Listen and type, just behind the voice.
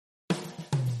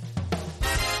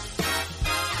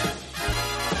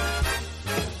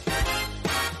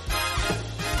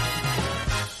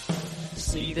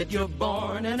that you're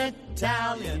born an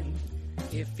Italian.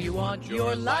 If you want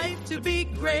your life to be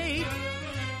great,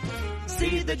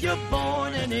 see that you're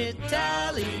born an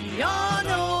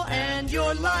Italiano, and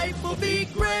your life will be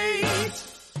great.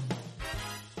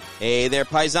 Hey there,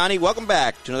 Paisani. Welcome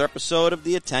back to another episode of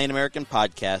the Italian-American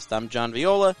Podcast. I'm John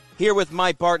Viola, here with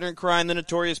my partner in crime, the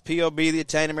notorious POB, the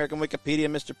Italian-American Wikipedia,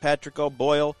 Mr. Patrick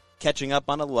O'Boyle, catching up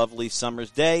on a lovely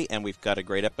summer's day, and we've got a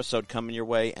great episode coming your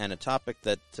way, and a topic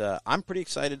that I'm pretty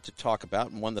excited to talk about,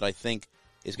 and one that I think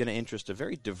is going to interest a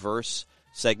very diverse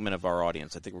segment of our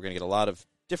audience. I think we're going to get a lot of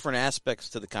different aspects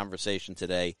to the conversation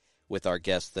today with our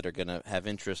guests that are going to have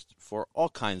interest for all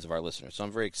kinds of our listeners, so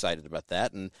I'm very excited about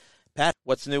that. And Pat,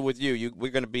 what's new with you? We're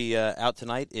going to be out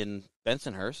tonight in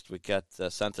Bensonhurst. We got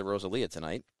Santa Rosalia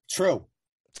tonight. True.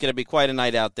 It's going to be quite a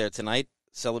night out there tonight,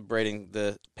 celebrating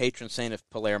the patron saint of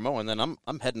Palermo, and then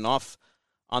I'm heading off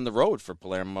on the road for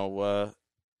Palermo in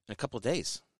a couple of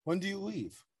days. When do you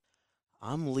leave?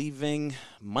 I'm leaving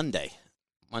Monday.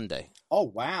 Oh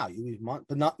wow, you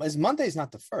leave Monday's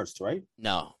not the first, right?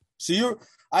 No. So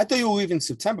I thought you were leaving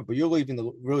September, but you're leaving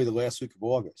the last week of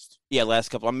August. Yeah, last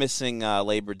couple. I'm missing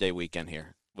Labor Day weekend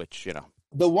here, which, you know.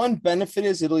 The one benefit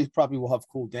is Italy probably will have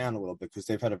cooled down a little bit because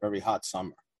they've had a very hot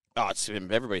summer. Oh,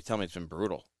 everybody tell me it's been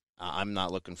brutal. I'm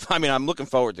not looking. I'm looking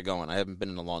forward to going. I haven't been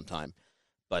in a long time,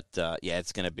 but yeah,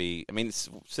 it's going to be. I mean,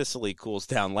 Sicily cools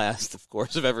down last, of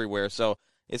course, of everywhere, so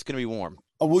it's going to be warm.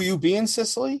 Oh, will you be in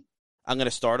Sicily? I'm going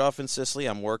to start off in Sicily.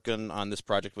 I'm working on this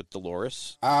project with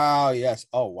Dolores. Oh yes.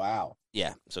 Oh wow.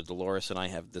 Yeah. So Dolores and I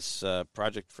have this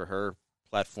project for her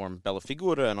platform, Bella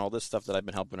Figura, and all this stuff that I've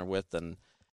been helping her with. And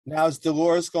now is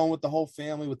Dolores going with the whole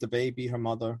family, with the baby, her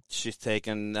mother? She's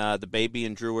taking the baby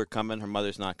and Drew are coming. Her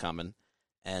mother's not coming.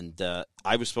 And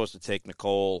I was supposed to take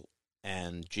Nicole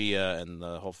and Gia and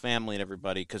the whole family and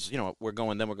everybody because, you know, we're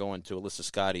going to Alyssa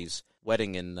Scotty's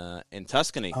wedding in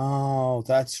Tuscany. Oh,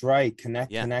 that's right.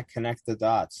 Connect the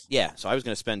dots. Yeah. So I was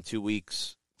going to spend 2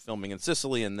 weeks filming in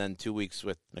Sicily and then 2 weeks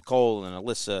with Nicole and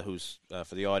Alyssa, who's,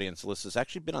 for the audience, Alyssa's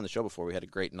actually been on the show before. We had a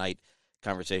great night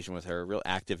conversation with her, a real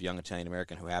active young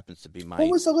Italian-American who happens to be my...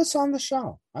 Who was Alyssa on the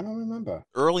show? I don't remember.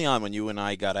 Early on when you and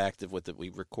I got active with it,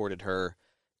 we recorded her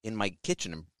in my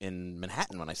kitchen in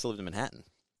Manhattan when I still lived in Manhattan.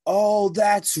 Oh,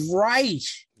 that's right.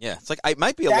 Yeah, it's like it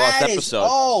might be a lost episode.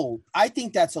 Oh, I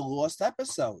think that's a lost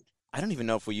episode. I don't even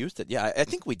know if we used it. Yeah, I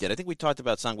think we did. I think we talked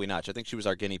about Sanguinacci. I think she was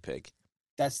our guinea pig.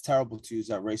 That's terrible to use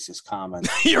that racist comment.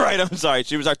 You're right. I'm sorry.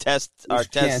 She was our test.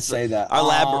 Can't say that.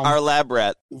 Our lab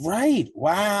rat. Right.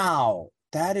 Wow.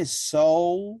 That is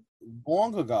so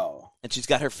long ago. And she's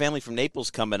got her family from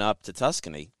Naples coming up to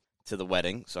Tuscany to the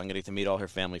wedding. So I'm going to get to meet all her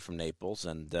family from Naples.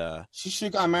 And she should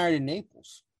have got married in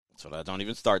Naples. That's what I don't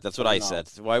even start. That's what I said.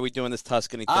 Why are we doing this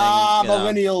Tuscany thing?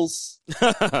 Millennials.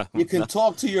 You can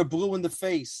talk to your blue in the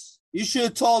face. You should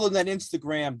have told them that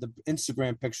the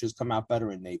Instagram pictures come out better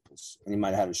in Naples, and you might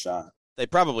have had a shot. They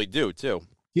probably do, too.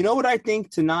 You know what I think?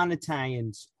 To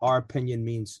non-Italians, our opinion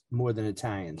means more than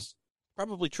Italians.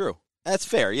 Probably true. That's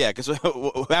fair, yeah, because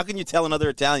how can you tell another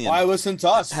Italian? Why listen to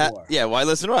us for? Yeah, why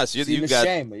listen to us? You got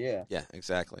shame, but yeah. Yeah,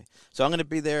 exactly. So I'm going to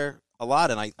be there a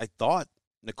lot, and I thought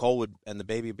Nicole and the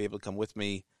baby would be able to come with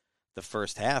me the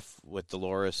first half with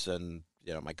Dolores and,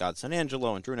 you know, my godson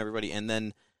Angelo and Drew and everybody, and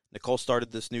then Nicole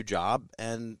started this new job,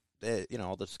 and,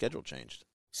 all the schedule changed.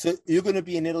 So you're going to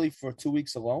be in Italy for 2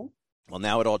 weeks alone? Well,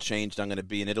 now it all changed. I'm going to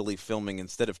be in Italy filming.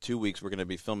 Instead of 2 weeks, we're going to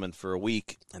be filming for a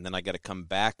week, and then I got to come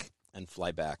back and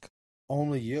fly back.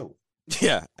 Only you?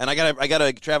 Yeah, and I got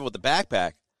to travel with the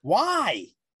backpack. Why?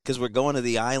 Because we're going to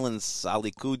the islands,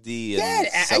 Salicudi. Dad,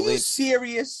 are you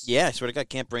serious? Yeah, I swear to God, I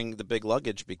can't bring the big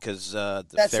luggage because the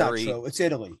That's ferry... not true. It's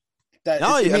Italy.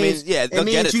 They'll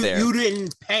get it there. You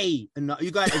didn't pay enough.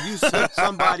 If you sent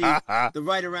somebody the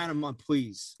right around a month,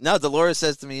 please. No, Dolores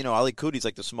says to me, Alicudi's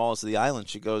like the smallest of the islands.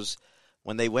 She goes,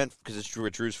 when they went, because it's where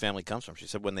Drew's family comes from, she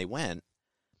said when they went,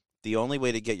 the only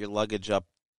way to get your luggage up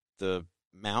the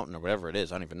mountain or whatever it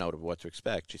is, I don't even know what to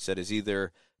expect, she said, is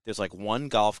either there's like one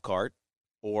golf cart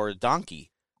or a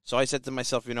donkey. So I said to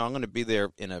myself, I'm going to be there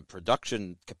in a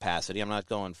production capacity. I'm not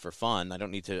going for fun. I'm not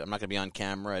going to be on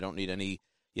camera. I don't need any,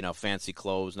 fancy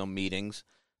clothes, no meetings.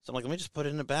 So I'm like, let me just put it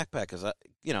in a backpack because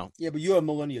Yeah, but you're a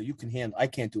millennial. You can handle. I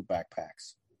can't do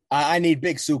backpacks. I need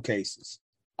big suitcases.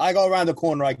 I go around the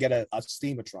corner. I get a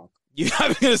steamer trunk. I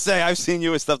was going to say, I've seen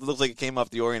you with stuff that looks like it came off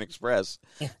the Orient Express.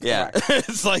 Yeah.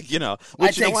 It's like, I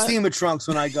take steamer trunks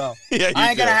when I go. Yeah, I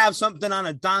ain't going to have something on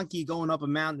a donkey going up a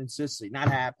mountain in Sicily. Not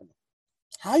happening.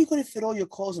 How are you going to fit all your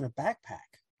clothes in a backpack?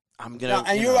 I'm going to.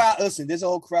 And you're out. Listen, there's a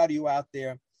whole crowd of you out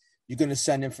there. You're going to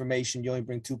send information. You only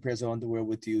bring 2 pairs of underwear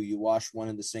with you. You wash one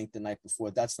in the sink the night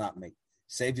before. That's not me.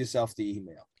 Save yourself the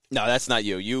email. No, that's not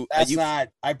you. That's not.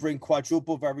 I bring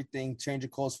quadruple of everything. Change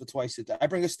of clothes for twice a day. I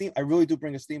bring a steam. I really do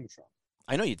bring a steamer trunk.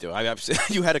 I know you do.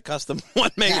 You had a custom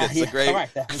one made. Yeah, It's a great,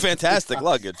 fantastic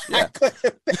luggage. Yeah.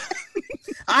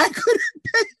 I could have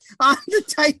been on the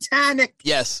Titanic.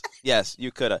 Yes,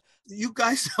 you could have. You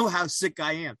guys know how sick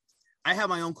I am. I have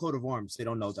my own coat of arms. They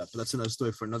don't know that, but that's another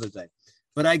story for another day.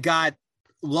 But I got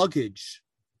luggage.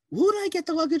 Who did I get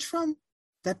the luggage from?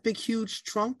 That big, huge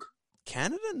trunk?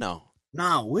 Canada? No.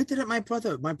 No. Where did it? My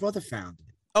brother found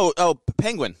it. Oh,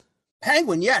 Penguin.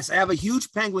 Penguin, yes. I have a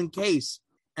huge Penguin case.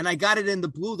 And I got it in the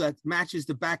blue that matches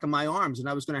the back of my arms. And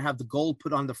I was going to have the gold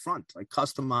put on the front, like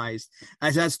customized.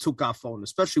 That's too phone,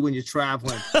 especially when you're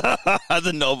traveling.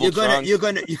 The noble trunk. You're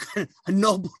gonna a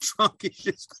noble trunk is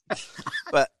just.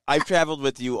 But I've traveled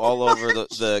with you all over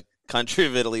the country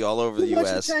of Italy, all over the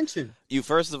U.S. Attention. You,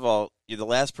 first of all, you're the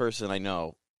last person I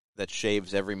know that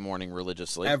shaves every morning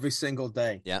religiously. Every single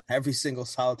day. Yeah. Every single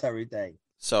solitary day.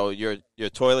 So your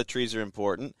toiletries are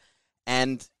important,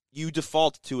 and you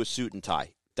default to a suit and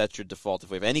tie. That's your default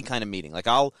if we have any kind of meeting. Like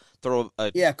I'll throw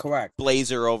a correct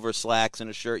blazer over slacks and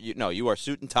a shirt. You are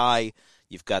suit and tie.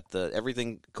 You've got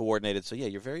everything coordinated. So yeah,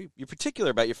 you're particular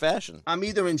about your fashion. I'm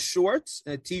either in shorts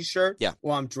and a t-shirt, yeah,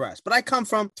 or I'm dressed. But I come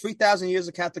from 3,000 years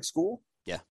of Catholic school.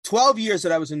 Yeah, 12 years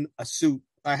that I was in a suit.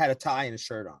 I had a tie and a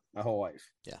shirt on my whole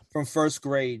life. Yeah, from first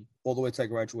grade all the way till I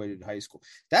graduated high school.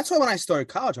 That's why when I started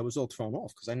college, I was all thrown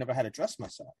off because I never had to dress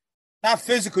myself. Not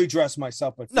physically dress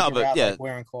myself, but like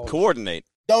wearing clothes. Coordinate.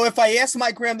 Though if I asked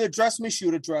my grandmother to dress me, she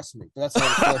would have dressed me. But that's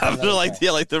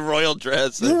like the royal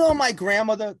dress. You know, my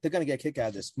grandmother, they're going to get a kick out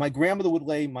of this. My grandmother would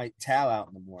lay my towel out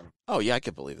in the morning. Oh, yeah, I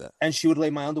could believe that. And she would lay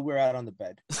my underwear out on the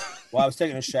bed while I was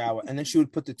taking a shower. And then she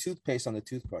would put the toothpaste on the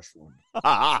toothbrush for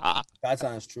me. That's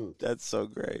honest truth. That's so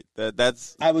great.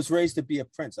 I was raised to be a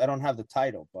prince. I don't have the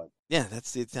title, but. Yeah,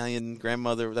 that's the Italian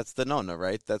grandmother. That's the nonna,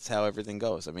 right? That's how everything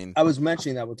goes. I mean, I was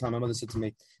mentioning that one time. My mother said to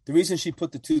me, the reason she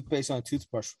put the toothpaste on a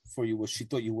toothbrush for you was she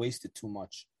thought you wasted too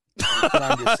much.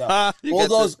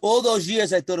 all those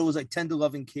years, I thought it was like tender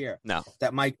loving care. No,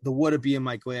 that the water be in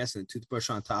my glass and the toothbrush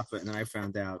on top of it, and then I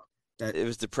found out that it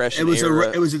was depression.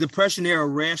 It was a depression era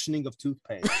rationing of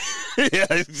toothpaste. Yeah,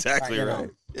 exactly right.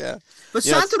 Yeah, but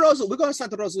Santa Rosa, we're going to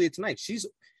Santa Rosalia tonight.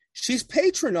 She's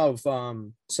patron of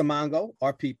Simango,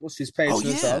 our people. She's patron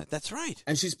of. That's right.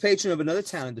 And she's patron of another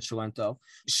town in the Cilento.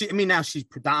 Now she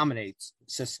predominates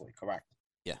Sicily, correct?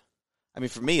 Yeah. I mean,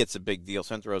 for me, it's a big deal,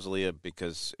 Santa Rosalia,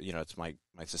 because, it's my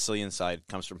Sicilian side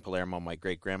comes from Palermo. My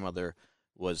great-grandmother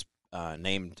was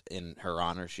named in her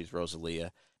honor. She's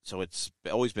Rosalia. So it's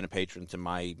always been a patron to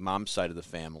my mom's side of the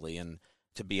family. And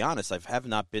to be honest, I have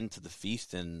not been to the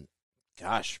feast in,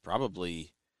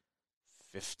 probably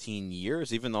 15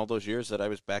 years, even all those years that I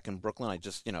was back in Brooklyn. I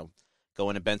just, go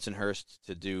into Bensonhurst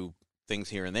to do things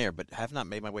here and there, but have not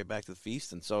made my way back to the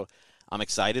feast. And so I'm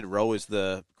excited. Roe is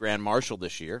the Grand Marshal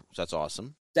this year, so that's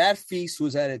awesome. That feast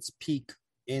was at its peak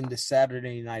in the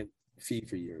Saturday night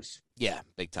fever years. Yeah,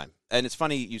 big time. And it's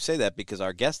funny you say that because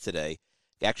our guest today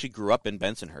actually grew up in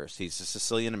Bensonhurst. He's a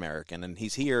Sicilian American, and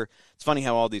he's here. It's funny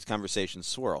how all these conversations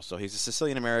swirl. So he's a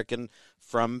Sicilian American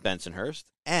from Bensonhurst,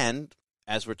 and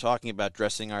as we're talking about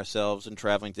dressing ourselves and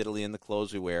traveling to Italy in the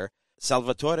clothes we wear,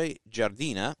 Salvatore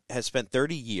Giardina has spent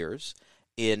 30 years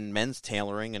in men's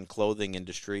tailoring and clothing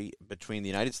industry between the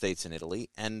United States and Italy.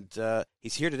 And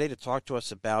he's here today to talk to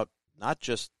us about not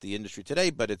just the industry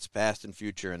today, but its past and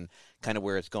future and kind of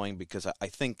where it's going, because I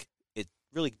think it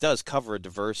really does cover a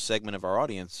diverse segment of our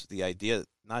audience, the idea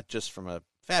not just from a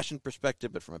fashion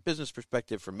perspective, but from a business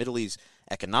perspective, from Italy's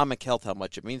economic health, how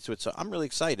much it means to it. So I'm really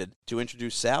excited to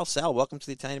introduce Sal. Sal, welcome to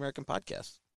the Italian American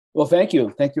Podcast. Well, thank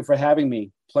you. Thank you for having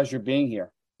me. Pleasure being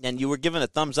here. And you were given a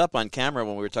thumbs up on camera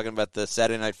when we were talking about the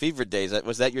Saturday Night Fever days.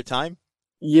 Was that your time?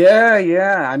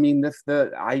 Yeah. I mean,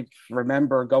 I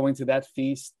remember going to that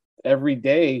feast every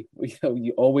day.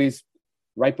 You always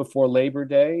right before Labor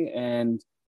Day, and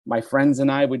my friends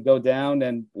and I would go down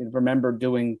and remember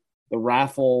doing the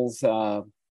raffles,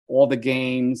 all the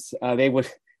games. They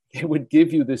would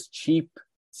give you this cheap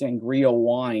sangria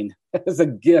wine as a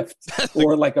gift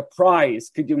or like a prize.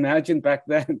 Could you imagine back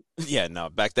then? Yeah, no,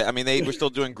 back then. I mean, they were still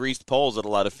doing greased poles at a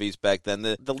lot of feasts back then.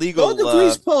 The legal... the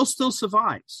greased pole still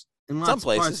survives. In lots some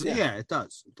places, of parts. Yeah, it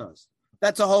does. It does.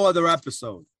 That's a whole other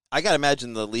episode. I got to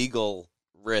imagine the legal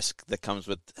risk that comes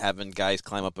with having guys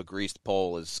climb up a greased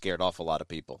pole has scared off a lot of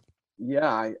people.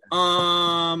 Yeah.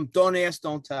 Don't ask,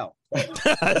 don't tell.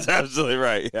 That's absolutely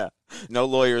right. Yeah. No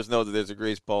lawyers know that there's a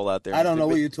grease pole out there. I don't know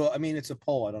what you're talking. I mean, it's a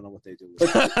pole. I don't know what they do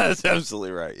with it. That's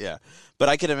absolutely right. Yeah. But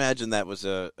I can imagine that was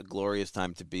a glorious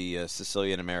time to be a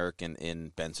Sicilian American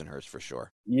in Bensonhurst for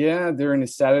sure. Yeah, during the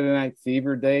Saturday Night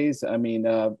Fever days, I mean,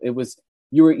 it was,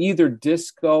 you were either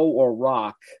disco or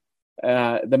rock.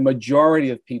 The majority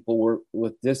of people were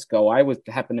with disco. I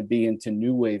happened to be into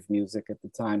new wave music at the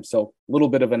time, so a little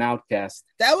bit of an outcast.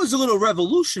 That was a little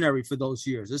revolutionary for those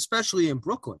years, especially in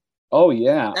Brooklyn. Oh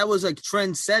yeah, that was like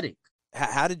trend setting.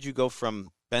 How did you go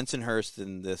from Bensonhurst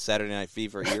in the Saturday Night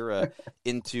Fever era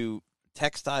into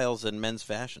textiles and men's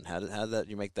fashion? How did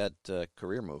you make that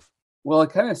career move? Well,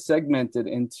 it kind of segmented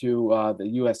into the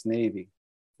U.S. Navy.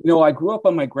 You know, I grew up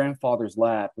on my grandfather's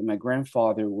lap, and my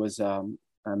grandfather was a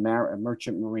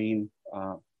merchant marine,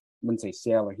 I wouldn't say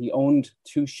sailor. He owned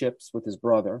 2 ships with his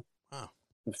brother. Wow.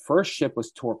 The first ship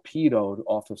was torpedoed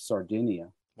off of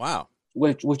Sardinia. Wow.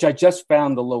 Which I just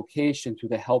found the location through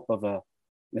the help of an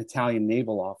Italian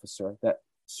naval officer that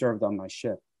served on my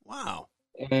ship. Wow.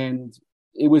 And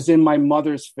it was in my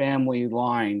mother's family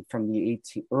line from the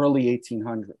early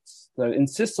 1800s. In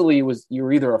Sicily, you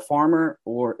were either a farmer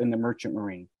or in the merchant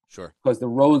marine. Sure. Because the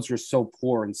roads were so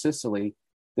poor in Sicily,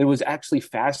 it was actually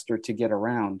faster to get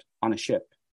around on a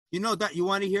ship. You know that you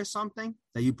want to hear something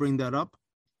that you bring that up?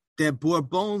 Their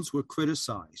Bourbons were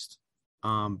criticized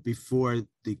before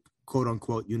the quote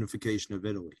unquote unification of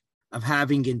Italy of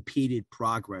having impeded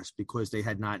progress because they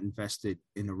had not invested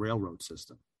in a railroad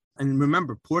system. And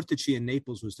remember, Portici in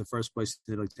Naples was the first place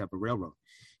to have a railroad.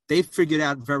 They figured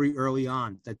out very early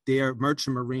on that their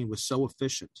merchant marine was so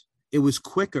efficient. It was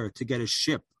quicker to get a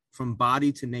ship from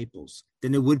Bari to Naples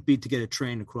than it would be to get a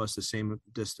train across the same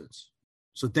distance.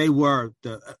 So they were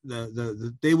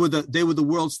the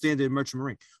world standard merchant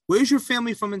marine. Where's your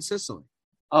family from in Sicily?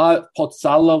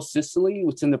 Pozzallo, Sicily,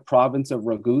 which is in the province of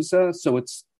Ragusa. So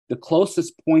it's the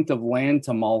closest point of land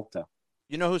to Malta.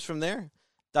 You know who's from there?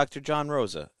 Dr. John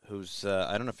Rosa, who's,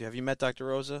 I don't know if have you met Dr.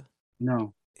 Rosa?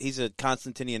 No. He's a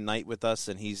Constantinian Knight with us,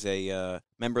 and he's a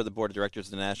member of the board of directors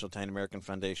of the National Italian American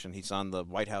Foundation. He's on the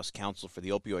White House Council for the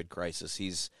Opioid Crisis.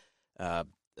 He's an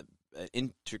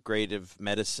integrative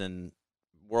medicine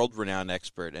world-renowned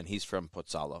expert, and he's from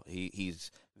Pozzallo.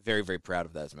 He's very, very proud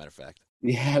of that, as a matter of fact.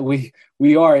 Yeah, we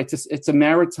are. It's a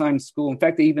maritime school. In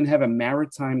fact, they even have a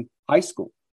maritime high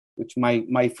school, which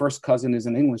my first cousin is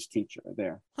an English teacher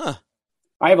there. Huh.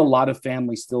 I have a lot of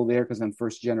family still there because I'm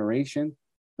first generation.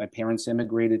 My parents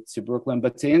immigrated to Brooklyn.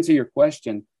 But to answer your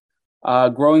question,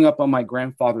 growing up on my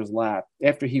grandfather's lap,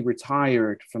 after he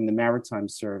retired from the maritime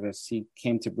service, he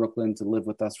came to Brooklyn to live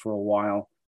with us for a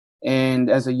while. And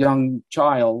as a young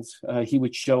child, he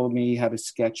would show me how to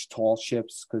sketch tall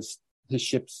ships because his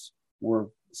ships were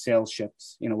sail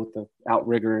ships, with the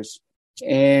outriggers.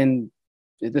 And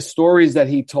the stories that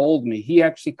he told me, he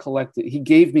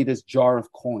gave me this jar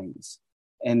of coins.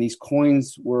 And these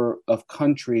coins were of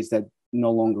countries that no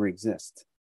longer exist.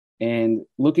 And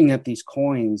looking at these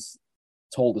coins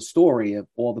told a story of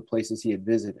all the places he had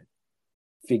visited.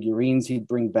 Figurines he'd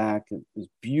bring back, these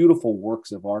beautiful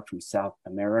works of art from South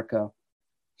America,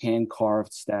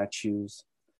 hand-carved statues.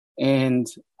 And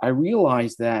I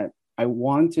realized that I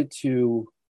wanted to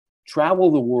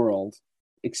travel the world,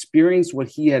 experience what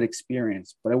he had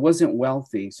experienced, but I wasn't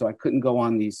wealthy, so I couldn't go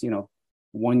on these,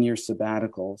 1-year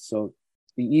sabbaticals. So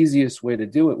the easiest way to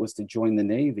do it was to join the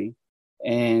Navy.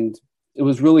 And it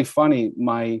was really funny.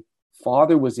 My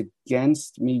father was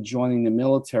against me joining the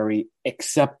military,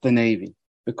 except the Navy,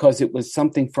 because it was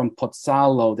something from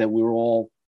Pozzallo that we were all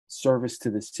service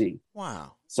to the sea.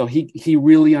 Wow. So he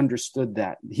really understood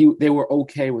that. They were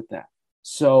okay with that.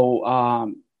 So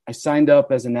I signed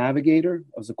up as a navigator.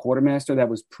 I was a quartermaster. That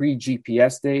was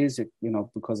pre-GPS days,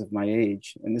 because of my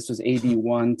age. And this was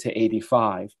 81 to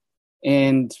 85.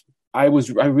 And I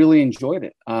really enjoyed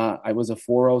it. I was a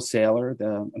 4.0 sailor.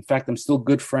 In fact, I'm still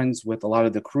good friends with a lot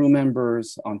of the crew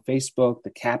members on Facebook. The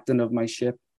captain of my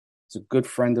ship is a good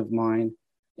friend of mine.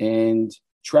 And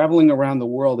traveling around the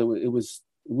world, it was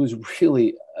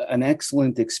really an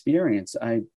excellent experience.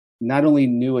 I not only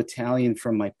knew Italian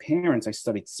from my parents, I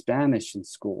studied Spanish in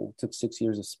school, took 6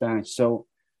 years of Spanish. So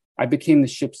I became the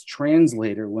ship's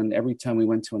translator every time we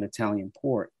went to an Italian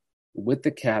port with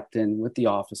the captain, with the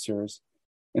officers.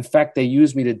 In fact, they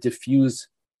used me to diffuse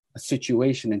a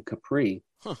situation in Capri.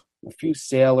 Huh. A few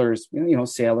sailors,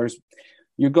 sailors,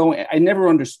 I never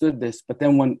understood this, but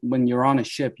then when you're on a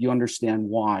ship, you understand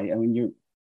why. I mean,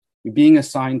 you're being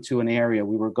assigned to an area.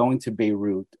 We were going to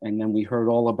Beirut, and then we heard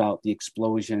all about the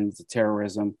explosions, the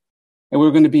terrorism, and we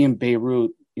were going to be in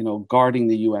Beirut guarding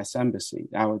the U.S. Embassy.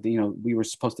 We were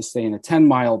supposed to stay in a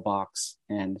 10-mile box,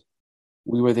 and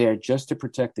we were there just to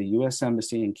protect the U.S.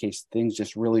 Embassy in case things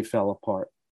just really fell apart.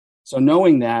 So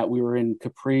knowing that, we were in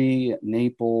Capri,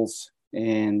 Naples,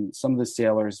 and some of the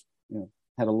sailors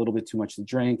had a little bit too much to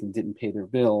drink and didn't pay their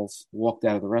bills, walked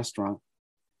out of the restaurant.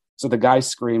 So the guy's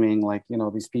screaming, like,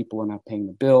 these people are not paying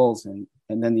the bills. And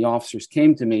then the officers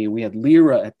came to me. We had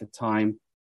lira at the time.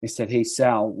 They said, "Hey,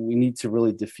 Sal, we need to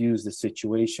really diffuse the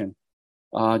situation.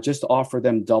 Just offer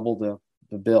them double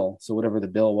the bill." So whatever the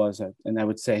bill was. And I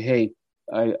would say, "Hey,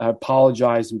 I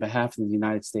apologize on behalf of the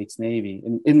United States Navy,"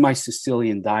 in my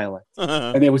Sicilian dialect.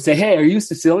 And they would say, "Hey, are you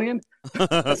Sicilian?"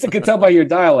 I could tell by your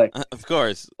dialect. Of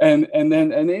course. And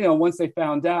then once they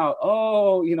found out,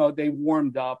 they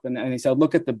warmed up and they said,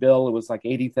 "Look at the bill. It was like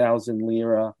 80,000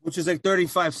 lira," which is like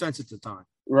 35 cents at the time.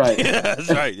 Right. Yeah, that's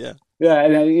right. Yeah. Yeah.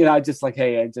 And I just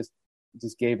I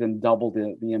just gave them double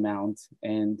the amount.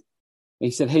 And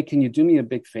he said, "Hey, can you do me a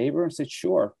big favor?" I said,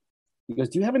 "Sure." He goes,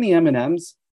 "Do you have any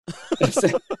M&Ms?" I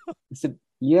said,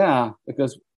 "Yeah." It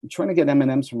goes, "I'm trying to get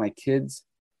M&Ms for my kids."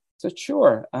 I said,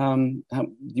 "Sure.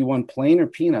 Do you want plain or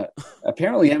peanut?"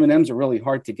 Apparently M&Ms are really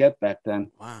hard to get back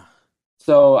then. Wow.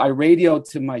 So I radioed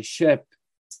to my ship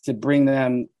to bring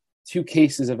them 2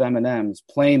 cases of M&Ms,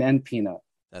 plain and peanut.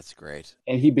 That's great.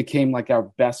 And he became like our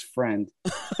best friend.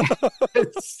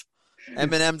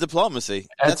 M&M diplomacy.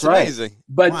 That's right. Amazing.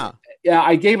 But wow. Yeah,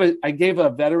 I gave a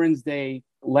Veterans Day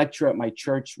lecture at my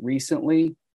church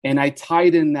recently, and I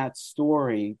tied in that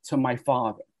story to my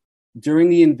father. During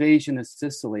the invasion of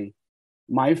Sicily,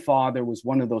 my father was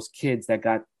one of those kids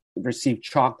that received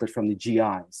chocolate from the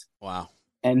GIs. Wow.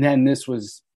 And then this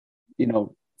was,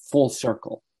 full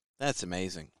circle. That's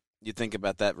amazing. You think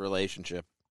about that relationship.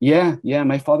 Yeah.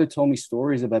 My father told me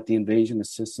stories about the invasion of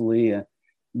Sicily.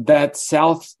 That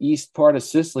southeast part of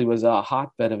Sicily was a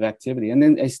hotbed of activity. And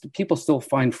then people still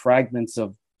find fragments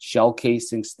of shell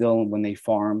casing still when they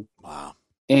farm. Wow.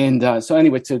 And so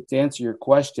anyway, to answer your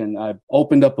question, I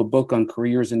opened up a book on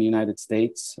careers in the United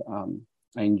States.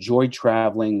 I enjoyed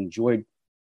traveling, enjoyed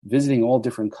visiting all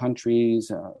different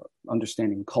countries,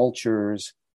 understanding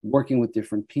cultures, working with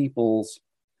different peoples.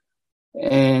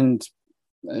 And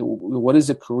what is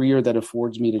a career that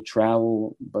affords me to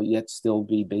travel, but yet still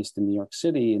be based in New York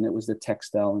City? And it was the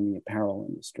textile and the apparel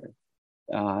industry.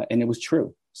 And it was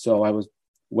true. So I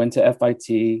went to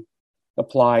FIT,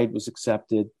 applied, was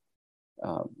accepted.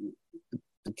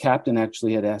 The captain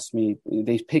actually had asked me,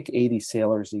 they pick 80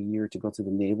 sailors a year to go to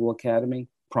the Naval Academy,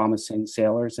 promising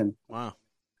sailors. And wow.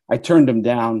 I turned them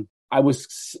down. I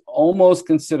was almost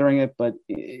considering it, but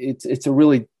it's a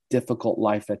really difficult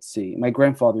life at sea. My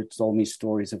grandfather told me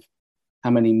stories of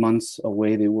how many months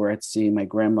away they were at sea. My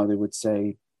grandmother would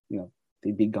say,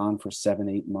 they'd be gone for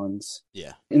 7-8 months.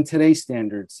 Yeah. In today's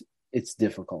standards, it's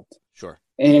difficult. Sure.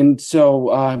 And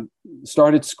so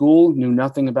started school, knew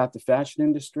nothing about the fashion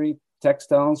industry,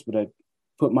 textiles, but I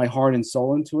put my heart and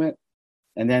soul into it.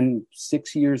 And then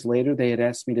 6 years later, they had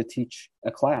asked me to teach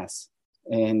a class.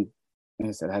 And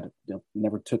I said, I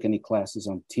never took any classes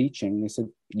on teaching. They said,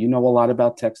 "You know a lot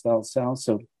about textiles, Sal,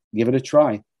 so give it a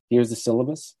try. Here's the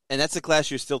syllabus." And that's a class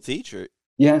you still teach? Or?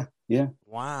 Yeah.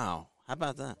 Wow. How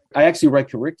about that? I actually write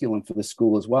curriculum for the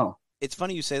school as well. It's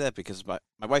funny you say that because my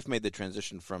wife made the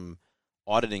transition from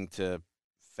auditing to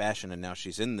fashion, and now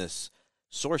she's in this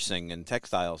sourcing and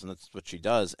textiles, and that's what she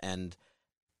does. And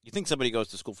you think somebody goes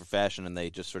to school for fashion and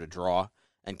they just sort of draw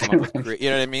and come up with, you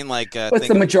know what I mean? Like, what's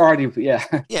the majority of, yeah,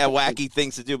 wacky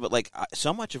things to do. But like,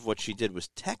 so much of what she did was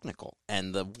technical,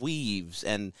 and the weaves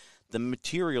and the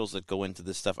materials that go into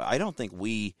this stuff. I don't think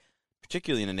we,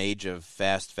 particularly in an age of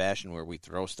fast fashion where we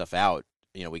throw stuff out,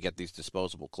 we get these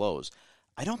disposable clothes.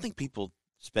 I don't think people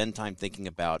spend time thinking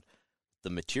about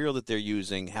the material that they're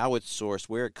using, how it's sourced,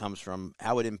 where it comes from,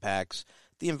 how it impacts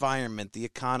the environment, the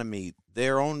economy,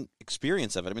 their own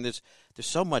experience of it. I mean, there's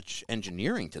so much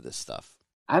engineering to this stuff.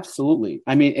 Absolutely.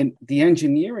 I mean, and the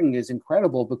engineering is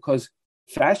incredible because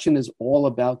fashion is all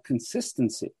about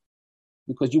consistency,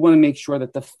 because you want to make sure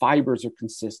that the fibers are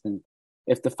consistent.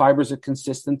 If the fibers are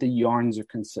consistent, the yarns are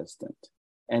consistent.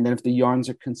 And then if the yarns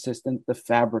are consistent, the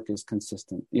fabric is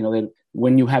consistent.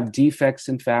 When you have defects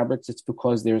in fabrics, it's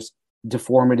because there's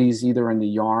deformities either in the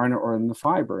yarn or in the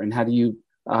fiber. And how do you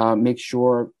make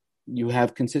sure you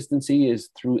have consistency is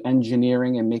through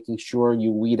engineering and making sure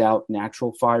you weed out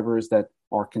natural fibers that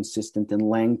are consistent in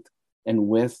length and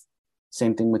width.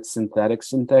 Same thing with synthetics.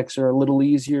 Synthetics are a little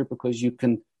easier because you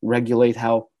can regulate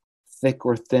how thick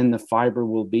or thin the fiber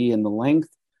will be in the length.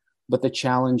 But the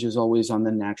challenge is always on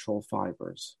the natural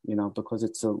fibers, because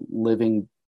it's a living,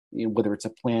 whether it's a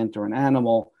plant or an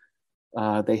animal,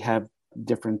 they have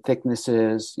different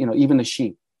thicknesses. Even the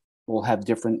sheep will have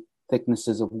different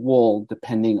thicknesses of wool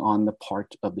depending on the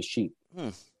part of the sheep.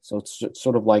 So it's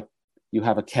sort of like you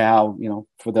have a cow,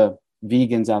 for the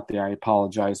vegans out there, I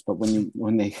apologize, but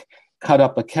when they cut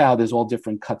up a cow, there's all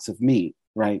different cuts of meat,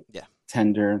 right? Yeah.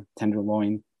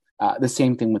 Tenderloin. The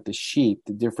same thing with the sheep.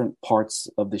 The different parts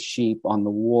of the sheep on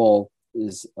the wool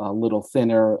is a little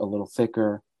thinner, a little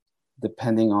thicker,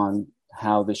 depending on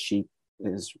how the sheep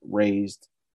is raised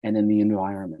and in the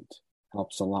environment.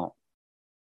 Helps a lot.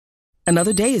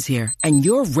 Another day is here, and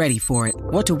you're ready for it.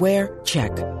 What to wear?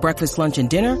 Check. Breakfast, lunch, and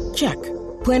dinner? Check.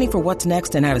 Planning for what's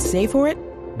next and how to save for it?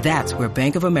 That's where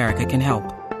Bank of America can help.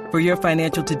 For your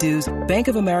financial to-dos, Bank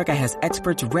of America has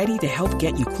experts ready to help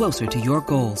get you closer to your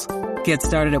goals. Get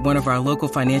started at one of our local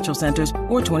financial centers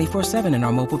or 24/7 in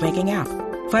our mobile banking app.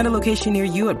 Find a location near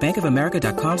you at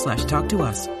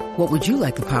bankofamerica.com/talktous. What would you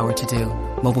like the power to do?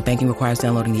 Mobile banking requires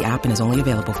downloading the app and is only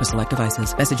available for select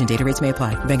devices. Message and data rates may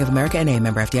apply. Bank of America N.A.,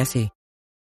 member FDIC.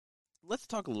 Let's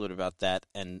talk a little bit about that.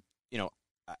 And,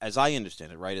 as I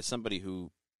understand it, right, as somebody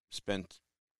who spent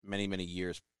many, many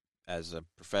years as a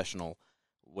professional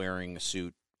wearing a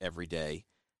suit every day,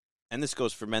 and this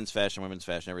goes for men's fashion, women's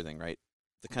fashion, everything, right?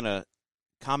 The kind of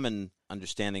common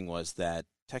understanding was that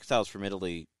textiles from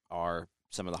Italy are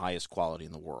some of the highest quality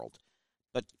in the world.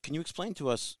 But can you explain to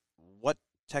us what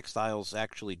textiles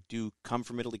actually do come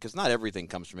from Italy? Because not everything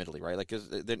comes from Italy, right? Like, you're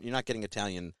not getting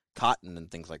Italian cotton and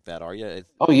things like that, are you?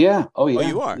 Oh, yeah. Oh,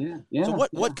 you are? Yeah. So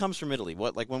what comes from Italy?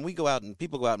 Like when we go out and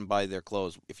people go out and buy their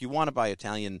clothes, if you want to buy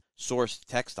Italian-sourced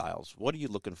textiles, what are you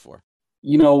looking for?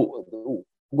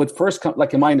 What first comes,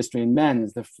 like in my industry, in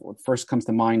men's, what first comes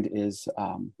to mind is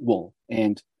wool.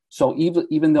 And so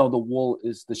even though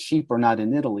the sheep are not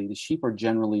in Italy, the sheep are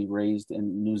generally raised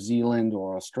in New Zealand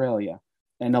or Australia.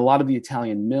 And a lot of the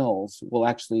Italian mills will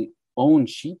actually own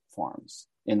sheep farms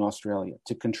in Australia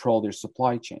to control their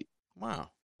supply chain. Wow.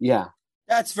 Yeah.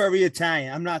 That's very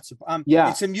Italian. I'm not surprised.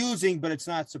 Yeah. It's amusing, but it's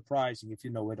not surprising if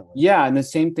you know Italy. Yeah. And the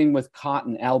same thing with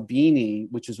cotton. Albini,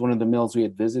 which is one of the mills we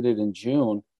had visited in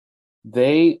June,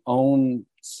 they own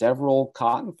several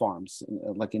cotton farms,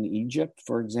 like in Egypt,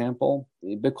 for example,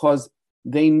 because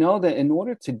they know that in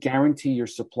order to guarantee your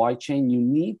supply chain, you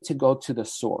need to go to the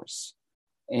source.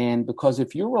 And because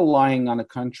if you're relying on a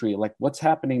country like what's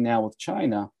happening now with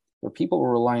China, where people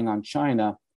are relying on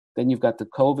China, then you've got the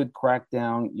COVID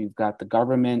crackdown, you've got the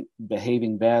government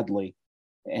behaving badly.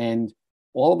 And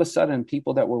all of a sudden,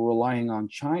 people that were relying on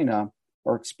China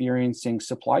are experiencing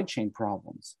supply chain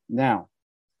problems. Now,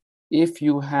 if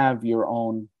you have your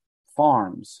own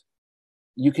farms,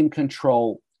 you can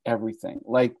control everything.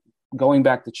 Like going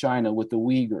back to China with the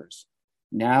Uyghurs.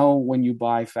 Now, when you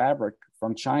buy fabric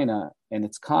from China and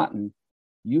it's cotton,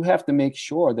 you have to make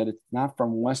sure that it's not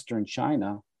from Western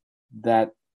China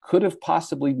that could have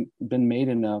possibly been made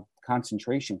in a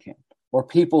concentration camp, or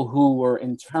people who were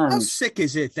interned. How sick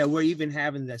is it that we're even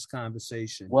having this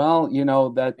conversation? Well,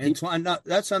 that's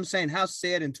what I'm saying. How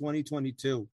sad in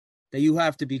 2022 that you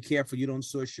have to be careful you don't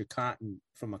source your cotton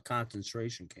from a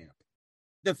concentration camp.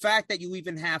 The fact that you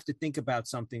even have to think about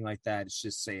something like that is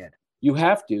just sad. You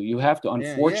have to,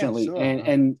 unfortunately. Yeah,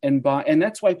 sure. And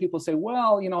that's why people say,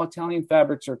 well, Italian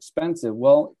fabrics are expensive.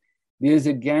 Well, there's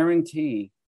a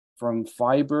guarantee from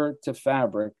fiber to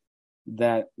fabric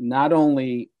that not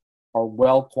only are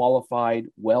well-qualified,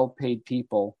 well-paid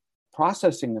people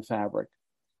processing the fabric,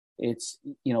 it's,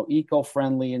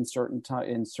 eco-friendly in certain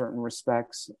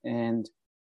respects. And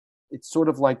it's sort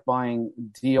of like buying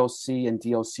DOC and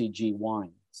DOCG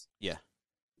wines. Yeah.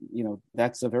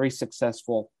 That's a very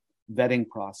successful vetting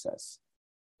process.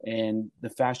 And the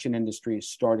fashion industry is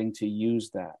starting to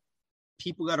use that.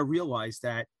 People got to realize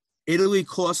that Italy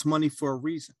costs money for a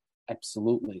reason.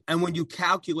 Absolutely. And when you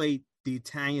calculate the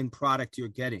Italian product you're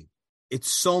getting, it's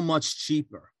so much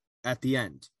cheaper at the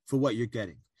end for what you're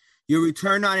getting. Your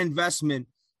return on investment,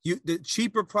 the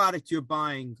cheaper product you're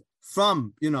buying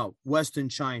from, Western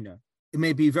China, it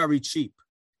may be very cheap.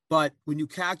 But when you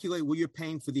calculate what you're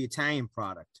paying for the Italian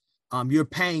product, you're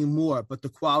paying more, but the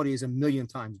quality is 1,000,000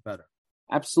 times better.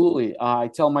 Absolutely. I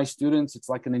tell my students, it's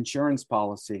like an insurance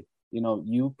policy.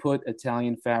 You put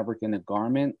Italian fabric in a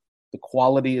garment, the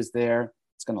quality is there.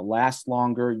 It's going to last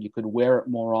longer. You could wear it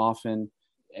more often.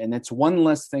 And it's one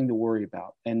less thing to worry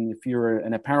about. And if you're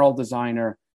an apparel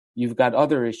designer, you've got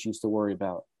other issues to worry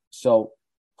about. So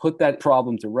put that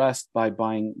problem to rest by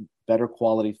buying better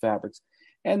quality fabrics.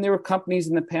 And there were companies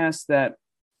in the past that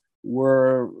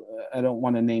were, I don't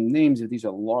want to name names, but these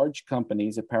are large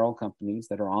companies, apparel companies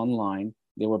that are online.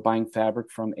 They were buying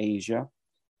fabric from Asia.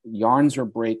 Yarns are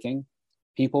breaking.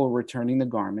 People were returning the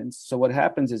garments. So what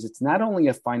happens is it's not only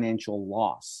a financial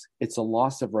loss, it's a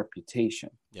loss of reputation.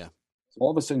 Yeah. So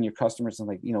all of a sudden your customers are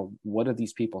like, what are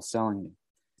these people selling me?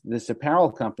 This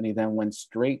apparel company then went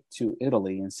straight to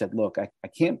Italy and said, look, I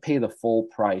can't pay the full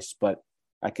price, but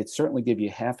I could certainly give you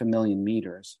 500,000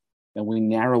 meters, and we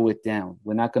narrow it down.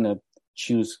 We're not going to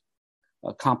choose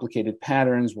complicated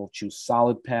patterns. We'll choose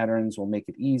solid patterns. We'll make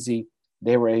it easy.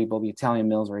 The Italian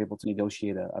mills were able to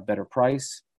negotiate a better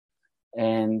price,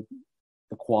 and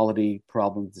the quality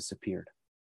problem disappeared.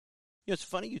 It's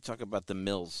funny you talk about the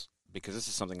mills, because this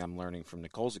is something I'm learning from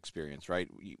Nicole's experience, right?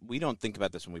 We don't think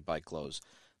about this when we buy clothes.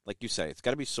 Like you say, it's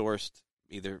got to be sourced,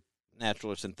 either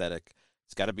natural or synthetic.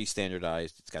 It's got to be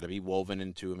standardized. It's got to be woven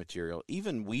into a material.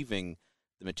 Even weaving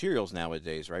the materials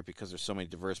nowadays, right, because there's so many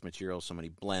diverse materials, so many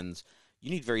blends, you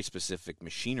need very specific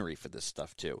machinery for this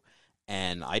stuff too.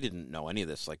 And I didn't know any of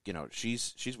this. Like,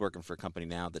 she's working for a company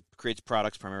now that creates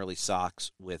products, primarily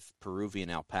socks, with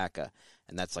Peruvian alpaca,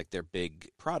 and that's like their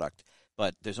big product.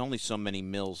 But there's only so many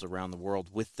mills around the world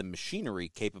with the machinery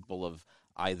capable of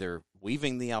either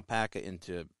weaving the alpaca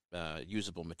into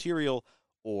usable material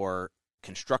or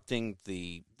constructing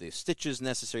the stitches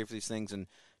necessary for these things. And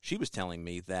she was telling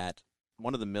me that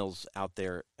one of the mills out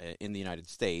there in the United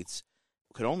States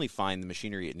could only find the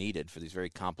machinery it needed for these very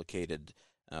complicated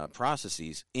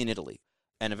processes in Italy.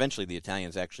 And eventually the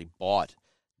Italians actually bought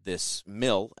this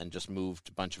mill and just moved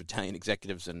a bunch of Italian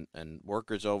executives and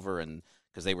workers over, and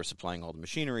because they were supplying all the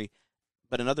machinery.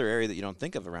 But another area that you don't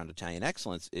think of around Italian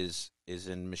excellence is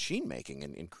in machine making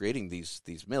and in creating these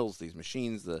mills, these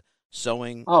machines, the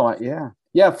sewing. Oh, yeah.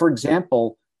 Yeah, for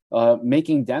example,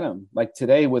 making denim. Like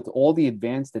today with all the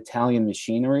advanced Italian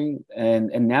machinery, and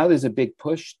now there's a big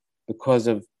push because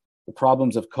of the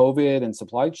problems of COVID and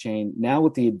supply chain. Now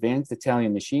with the advanced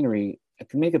Italian machinery, I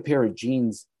can make a pair of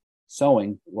jeans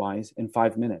sewing-wise in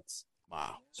 5 minutes.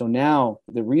 Wow. So now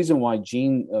the reason why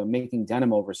making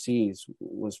denim overseas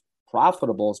was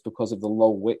profitable is because of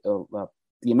the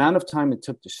amount of time it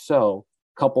took to sew,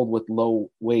 coupled with low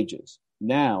wages.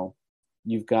 Now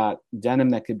you've got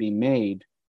denim that could be made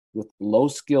with low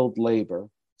skilled labor.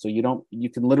 So you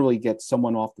can literally get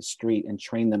someone off the street and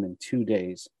train them in 2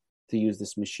 days to use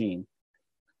this machine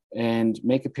and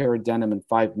make a pair of denim in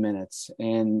 5 minutes.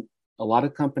 And a lot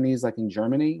of companies like in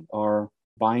Germany are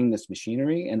buying this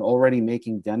machinery and already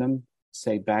making denim,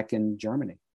 say, back in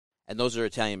Germany. And those are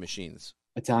Italian machines.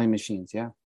 Italian machines, yeah.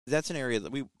 That's an area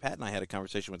that Pat and I had a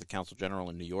conversation with the Consul General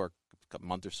in New York a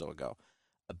month or so ago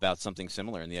about something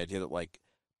similar, and the idea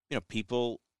that,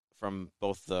 people from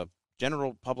both the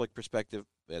general public perspective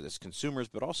as consumers,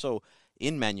 but also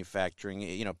in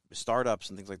manufacturing, startups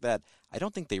and things like that, I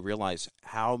don't think they realize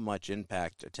how much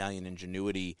impact Italian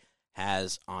ingenuity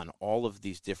has on all of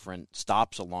these different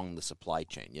stops along the supply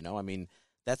chain.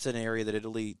 That's an area that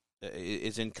Italy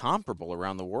is incomparable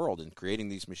around the world in creating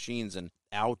these machines and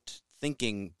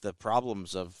outthinking the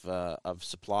problems of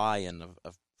supply and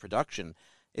of production.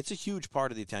 It's a huge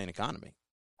part of the Italian economy.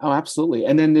 Oh, absolutely.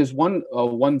 And then there's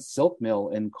one silk mill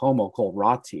in Como called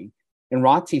Ratti, and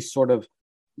Ratti sort of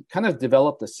kind of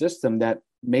developed a system that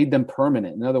made them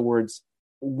permanent. In other words,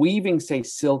 weaving, say,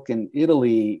 silk in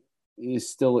Italy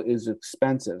is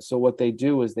expensive. So what they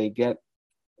do is they get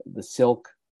the silk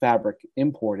fabric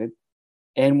imported,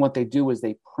 and what they do is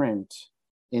they print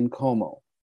in Como.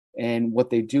 And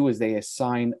what they do is they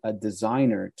assign a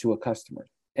designer to a customer.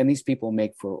 And these people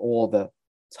make for all the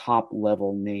top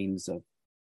level names of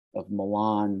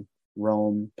Milan,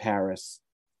 Rome, Paris.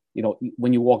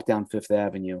 When you walk down Fifth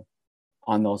Avenue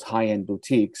on those high-end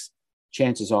boutiques,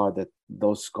 chances are that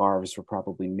those scarves were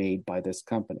probably made by this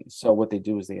company. So what they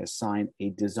do is they assign a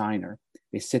designer.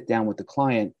 They sit down with the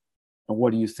client, and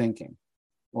what are you thinking?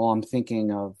 Well, I'm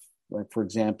thinking of, like, for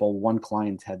example, one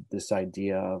client had this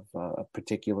idea of a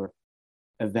particular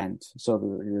event. So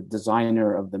the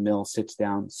designer of the mill sits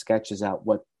down, sketches out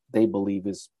what they believe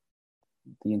is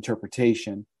the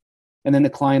interpretation, and then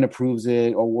the client approves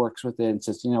it or works with it and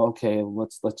says, okay,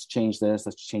 let's change this,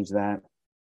 let's change that.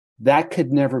 That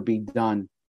could never be done,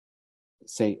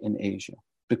 say, in Asia,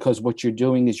 because what you're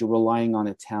doing is you're relying on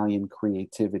Italian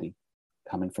creativity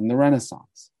coming from the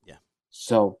Renaissance. Yeah.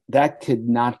 So that could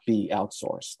not be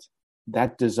outsourced.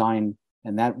 That design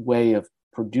and that way of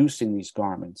producing these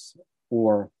garments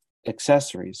or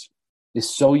accessories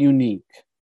is so unique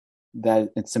that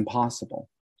it's impossible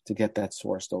to get that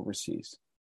sourced overseas.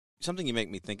 Something you make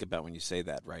me think about when you say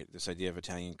that, right? This idea of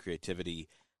Italian creativity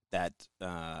that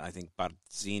I think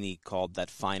Barzini called that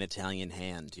fine Italian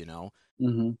hand,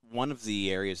 Mm-hmm. One of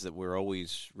the areas that we're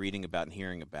always reading about and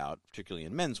hearing about, particularly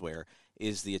in menswear,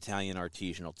 is the Italian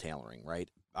artisanal tailoring, right?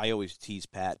 I always tease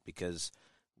Pat because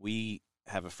we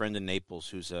have a friend in Naples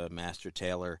who's a master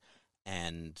tailor,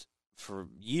 and for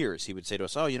years he would say to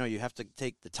us, "Oh, you have to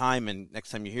take the time, and next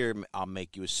time you're here, I'll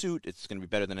make you a suit. It's going to be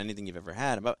better than anything you've ever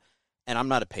had." And I'm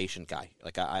not a patient guy.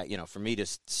 Like for me to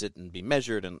sit and be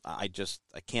measured, and I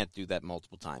can't do that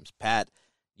multiple times. Pat,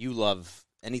 you love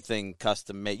anything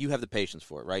custom made. You have the patience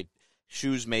for it, right?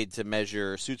 Shoes made to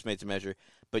measure, suits made to measure.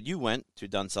 But you went to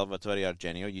Don Salvatore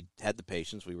Argenio. You had the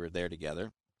patience. We were there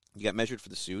together. You got measured for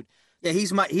the suit. Yeah,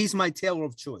 he's my tailor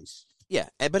of choice. Yeah,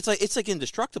 but it's like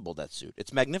indestructible, that suit.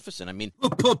 It's magnificent. I mean,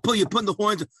 pull, you're putting the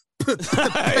horns.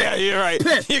 Yeah, you're right.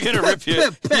 You're gonna rip you're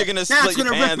gonna split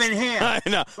your pants. Rip in half. I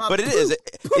know, but it is.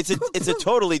 It's a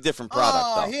totally different product.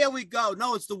 Oh, though. Here we go.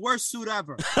 No, it's the worst suit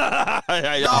ever. No,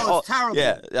 it's terrible.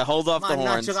 Yeah, hold off the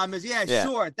horns. Yeah,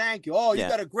 sure. Thank you. Oh, you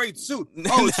got a great suit.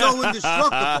 Oh, it's so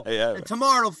indestructible. Yeah. And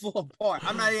tomorrow it'll fall apart.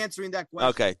 I'm not answering that question.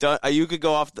 Okay, you could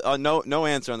go off. No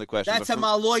answer on the question. That's how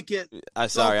I like it.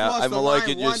 Sorry, I'm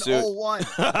liking your suit.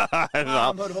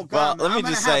 101. Well, let me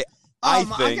just say. I'm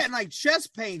getting like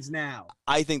chest pains now.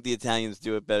 I think the Italians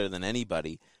do it better than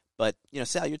anybody. But,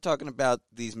 Sal, you're talking about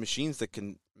these machines that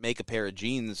can make a pair of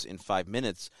jeans in 5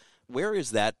 minutes. Where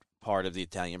is that part of the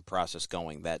Italian process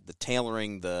going? That the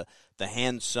tailoring, the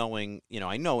hand sewing,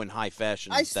 I know in high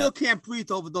fashion. I still can't breathe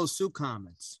over those suit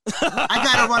comments. I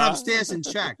got to run upstairs and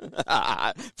check.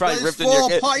 Probably ripped in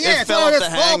your apart. It fell off the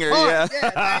hanger. Yeah,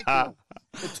 thank you.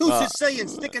 The two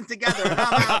Sicilians sticking together, and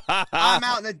I'm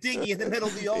out in a dinghy in the middle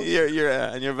of the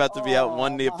ocean. You're about to be out in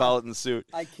one Neapolitan suit.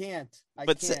 I can't.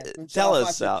 Tell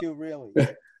us, Sal. Really.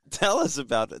 Tell us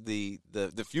about the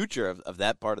future of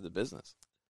that part of the business.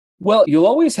 Well, you'll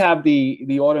always have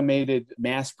the automated,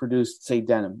 mass-produced, say,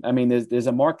 denim. I mean, there's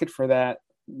a market for that.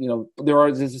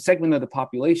 There's a segment of the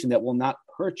population that will not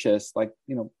purchase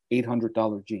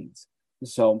 $800 jeans.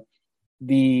 So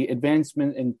the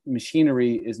advancement in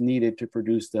machinery is needed to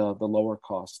produce the lower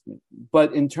cost.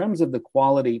 But in terms of the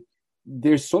quality,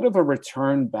 there's sort of a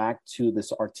return back to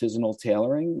this artisanal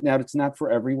tailoring. Now, it's not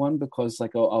for everyone, because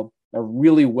like a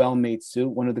really well-made suit,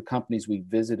 one of the companies we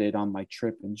visited on my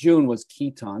trip in June was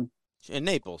Keaton. In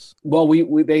Naples. Well,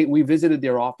 we visited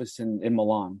their office in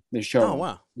Milan, their showroom. Oh,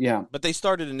 wow. Yeah. But they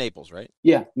started in Naples, right?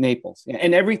 Yeah, Naples. Yeah.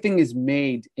 And everything is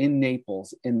made in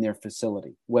Naples in their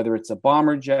facility, whether it's a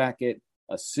bomber jacket,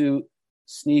 a suit,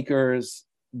 sneakers,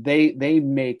 they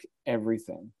make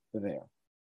everything there.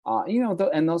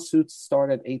 And those suits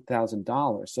start at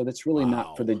 $8,000. So that's really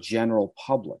not for the general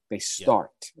public. They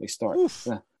start. Oof.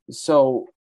 So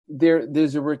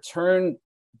there's a return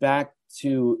back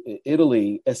to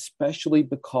Italy, especially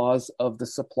because of the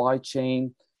supply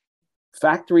chain.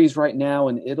 Factories right now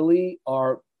in Italy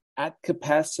are at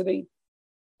capacity,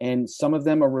 and some of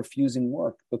them are refusing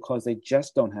work because they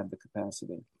just don't have the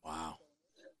capacity. Wow.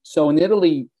 So in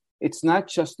Italy, it's not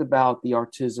just about the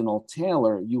artisanal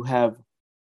tailor. You have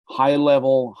high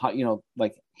level,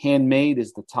 like handmade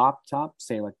is the top,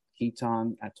 say like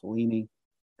Keaton, Attolini.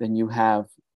 Then you have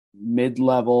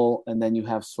mid-level, and then you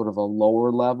have sort of a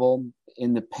lower level.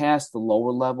 In the past, the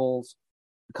lower levels,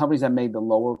 the companies that made the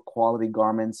lower quality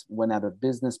garments went out of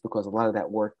business because a lot of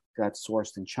that work got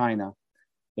sourced in China.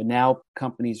 But now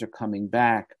companies are coming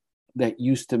back that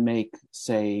used to make,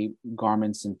 say,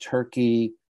 garments in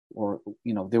Turkey, or,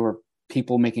 there were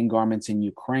people making garments in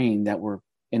Ukraine that were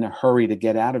in a hurry to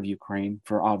get out of Ukraine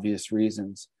for obvious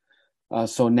reasons.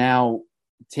 So now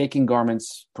taking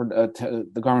garments,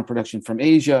 the garment production from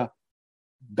Asia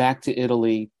back to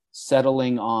Italy,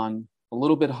 settling on a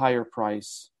little bit higher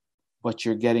price, but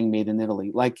you're getting made in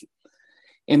Italy. Like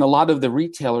in a lot of the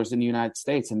retailers in the United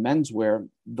States in menswear,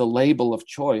 the label of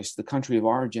choice, the country of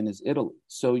origin is Italy.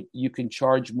 So you can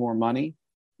charge more money.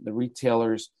 The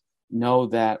retailers know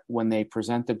that when they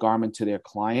present the garment to their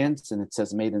clients and it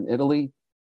says made in Italy,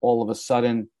 all of a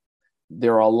sudden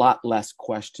there are a lot less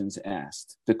questions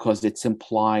asked because it's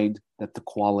implied that the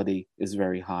quality is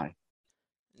very high.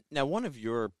 Now, one of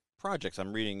your projects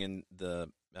I'm reading in the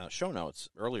show notes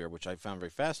earlier, which I found very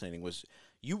fascinating, was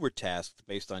you were tasked,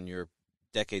 based on your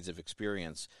decades of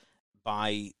experience,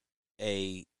 by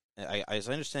as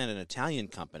I understand, an Italian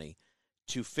company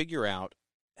to figure out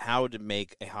how to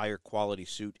make a higher quality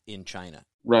suit in China.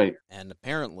 Right. And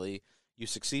apparently you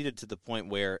succeeded to the point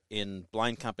where in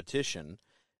blind competition,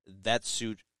 that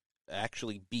suit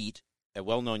actually beat a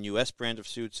well-known U.S. brand of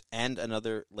suits and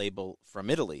another label from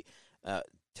Italy.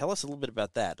 Tell us a little bit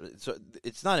about that. So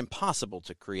it's not impossible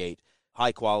to create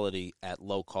high quality at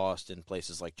low cost in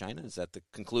places like China. Is that the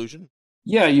conclusion?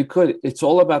 Yeah, you could. It's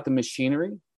all about the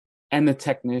machinery and the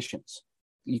technicians.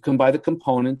 You can buy the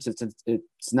components.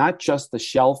 It's not just the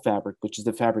shell fabric, which is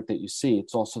the fabric that you see.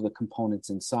 It's also the components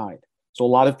inside. So a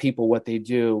lot of people, what they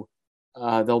do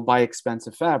they'll buy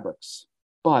expensive fabrics,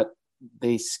 but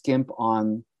they skimp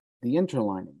on the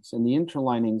interlinings. And the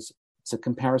interlinings, it's a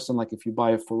comparison like if you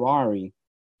buy a Ferrari,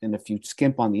 and if you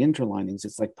skimp on the interlinings,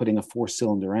 it's like putting a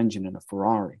 4-cylinder engine in a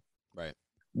Ferrari. Right.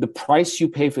 The price you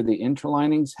pay for the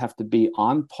interlinings have to be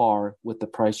on par with the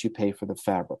price you pay for the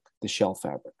fabric, the shell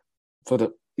fabric, for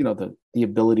the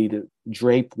ability to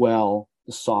drape well,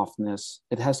 the softness.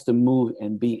 It has to move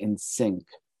and be in sync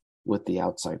with the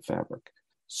outside fabric.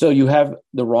 So you have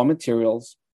the raw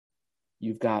materials,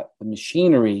 you've got the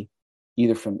machinery,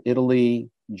 either from Italy,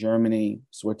 Germany,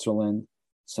 Switzerland,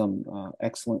 some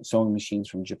excellent sewing machines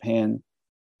from Japan.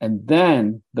 And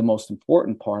then the most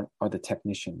important part are the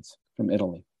technicians from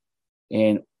Italy.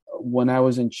 And when I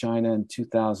was in China in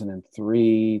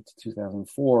 2003 to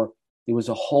 2004, there was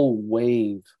a whole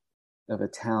wave of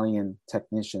Italian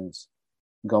technicians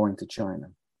going to China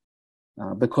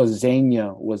because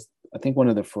Zegna was, I think, one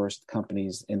of the first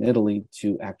companies in Italy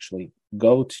to actually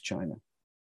go to China.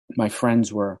 My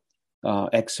friends were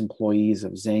ex-employees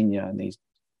of Zegna, and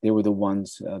they were the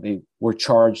ones, they were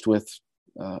charged with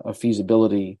a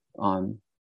feasibility on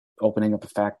opening up a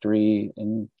factory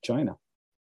in China.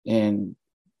 And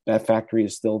that factory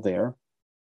is still there.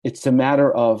 It's a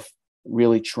matter of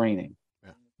really training,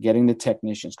 getting the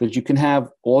technicians, because you can have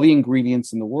all the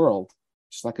ingredients in the world,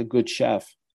 just like a good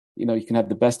chef. You know, you can have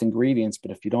the best ingredients,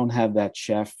 but if you don't have that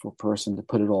chef or person to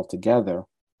put it all together,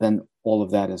 then all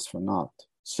of that is for naught.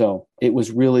 So it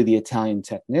was really the Italian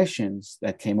technicians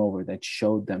that came over that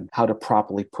showed them how to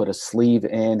properly put a sleeve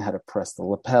in, how to press the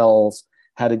lapels,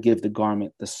 how to give the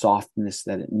garment the softness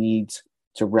that it needs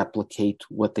to replicate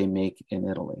what they make in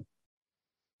Italy.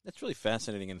 That's really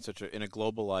fascinating in in a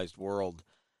globalized world,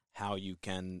 how you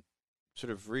can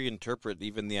sort of reinterpret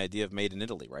even the idea of made in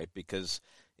Italy, right? Because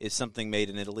is something made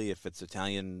in Italy if it's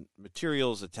Italian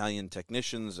materials, Italian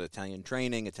technicians, Italian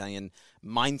training, Italian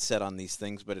mindset on these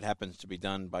things, but it happens to be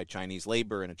done by Chinese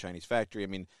labor in a Chinese factory? I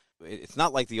mean, it's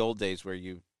not like the old days where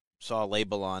you saw a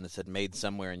label on that said made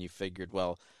somewhere and you figured,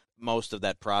 well, most of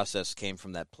that process came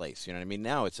from that place. You know what I mean?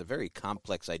 Now it's a very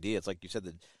complex idea. It's like you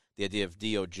said, the idea of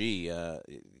DOG,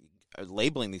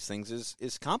 labeling these things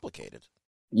is complicated.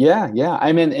 Yeah.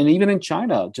 I mean, and even in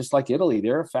China, just like Italy,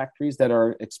 there are factories that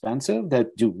are expensive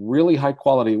that do really high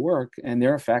quality work, and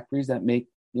there are factories that make,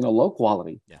 low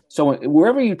quality. Yeah. So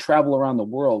wherever you travel around the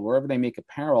world, wherever they make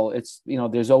apparel, it's,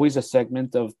 there's always a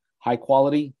segment of high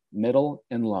quality, middle,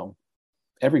 and low,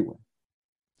 everywhere.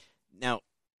 Now,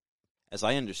 as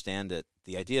I understand it,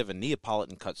 the idea of a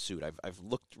Neapolitan cut suit, I've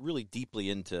looked really deeply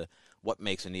into what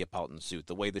makes a Neapolitan suit,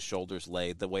 the way the shoulders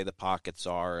lay, the way the pockets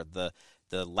are, the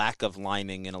lack of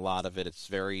lining in a lot of it. It's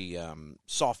very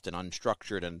soft and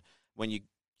unstructured. And when you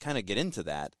kind of get into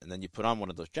that and then you put on one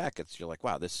of those jackets, you're like,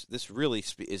 wow, this really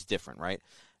is different, right?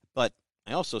 But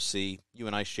I also see you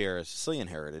and I share a Sicilian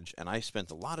heritage, and I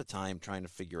spent a lot of time trying to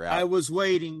figure out. I was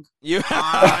waiting.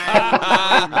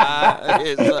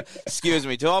 Excuse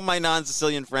me. To all my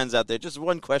non-Sicilian friends out there, just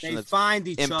one question that's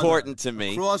important to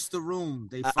me. Across the room,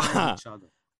 they find each other.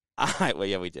 Well,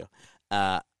 yeah, we do.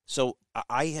 So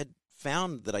I had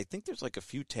found that I think there's like a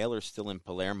few tailors still in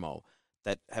Palermo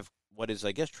that have what is,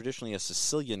 I guess, traditionally a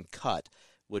Sicilian cut,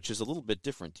 which is a little bit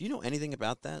different. Do you know anything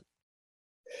about that?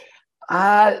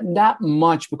 Not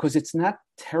much, because it's not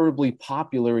terribly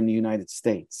popular in the United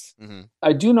States. Mm-hmm.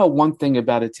 I do know one thing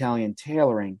about Italian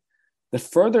tailoring. The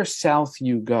further south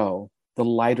you go, the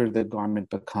lighter the garment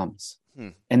becomes.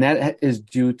 And that is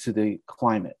due to the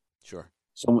climate. Sure.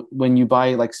 So when you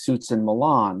buy like suits in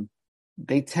Milan,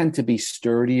 they tend to be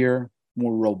sturdier,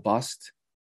 more robust.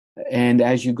 And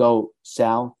as you go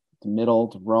south, to middle,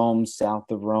 to Rome,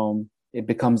 south of Rome, it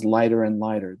becomes lighter and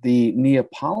lighter. The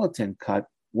Neapolitan cut,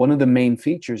 one of the main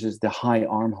features is the high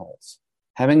armholes.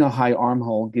 Having a high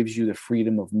armhole gives you the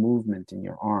freedom of movement in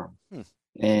your arm.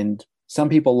 And some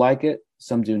people like it,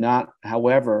 some do not.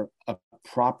 However, a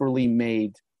properly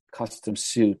made custom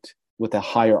suit with a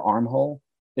higher armhole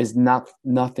is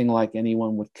nothing like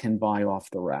anyone can buy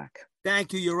off the rack.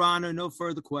 Thank you, Your Honor. No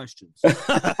further questions.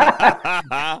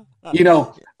 I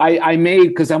made,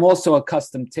 because I'm also a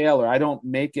custom tailor. I don't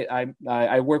make it.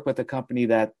 I work with a company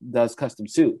that does custom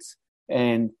suits.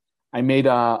 And I made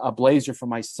a blazer for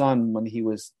my son when he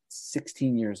was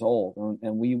 16 years old.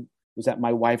 And we was at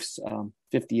my wife's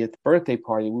 50th birthday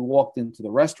party. We walked into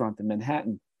the restaurant in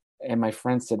Manhattan. And my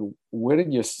friend said, "Where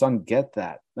did your son get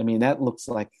that? I mean, that looks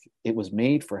like it was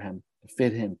made for him. It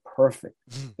fit him perfect."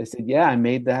 They said, "Yeah, I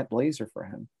made that blazer for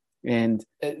him." And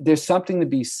there's something to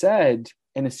be said,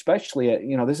 and especially,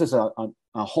 this is a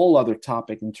whole other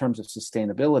topic in terms of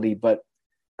sustainability, but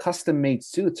custom-made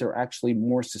suits are actually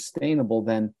more sustainable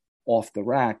than off the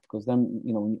rack, because then,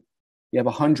 You have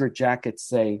 100 jackets,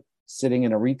 say, sitting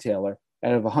in a retailer.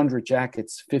 Out of 100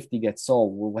 jackets, 50 get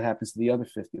sold. Well, what happens to the other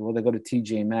 50? Well, they go to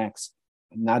TJ Maxx.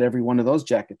 Not every one of those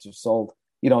jackets are sold.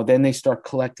 Then they start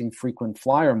collecting frequent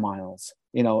flyer miles,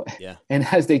 Yeah. and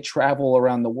as they travel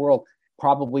around the world,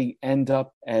 probably end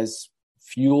up as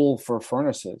fuel for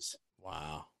furnaces.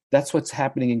 Wow. That's what's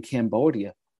happening in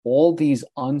Cambodia. All these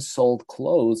unsold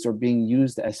clothes are being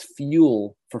used as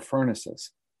fuel for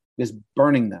furnaces. Just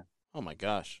burning them. Oh my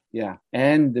gosh. Yeah.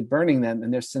 And they're burning them,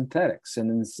 and they're synthetics. And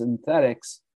in the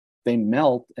synthetics, they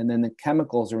melt, and then the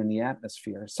chemicals are in the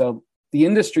atmosphere. So the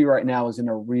industry right now is in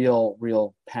a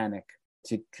real panic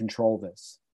to control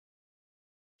this.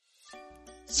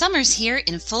 Summer's here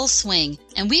in full swing,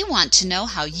 and we want to know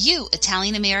how you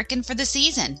Italian American for the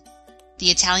season.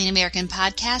 The Italian American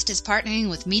podcast is partnering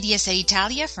with Mediaset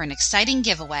Italia for an exciting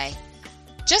giveaway.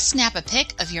 Just snap a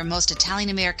pic of your most Italian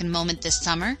American moment this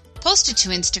summer, post it to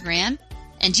Instagram,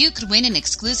 and you could win an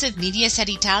exclusive Mediaset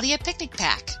Italia picnic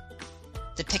pack.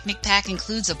 The picnic pack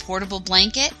includes a portable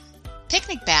blanket,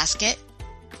 picnic basket,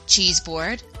 cheese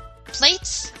board,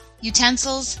 plates,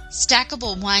 utensils,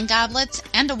 stackable wine goblets,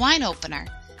 and a wine opener.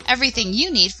 Everything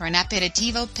you need for an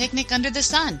aperitivo picnic under the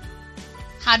sun.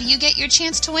 How do you get your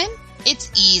chance to win?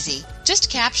 It's easy. Just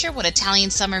capture what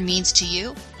Italian summer means to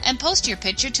you and post your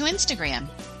picture to Instagram.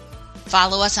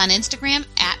 Follow us on Instagram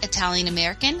at Italian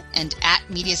American and at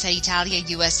Mediaset Italia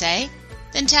USA,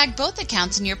 then tag both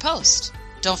accounts in your post.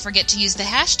 Don't forget to use the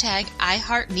hashtag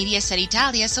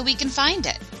 #IHeartMediasetItalia so we can find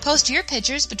it. Post your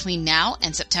pictures between now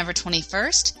and September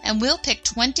 21st, and we'll pick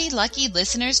 20 lucky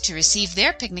listeners to receive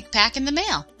their picnic pack in the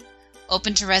mail.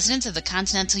 Open to residents of the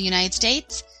continental United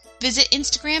States. Visit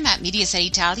Instagram at Mediaset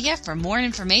Italia for more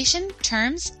information,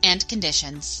 terms, and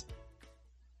conditions.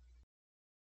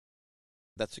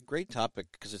 That's a great topic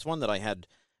because it's one that I had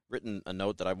written a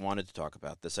note that I wanted to talk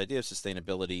about. This idea of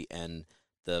sustainability and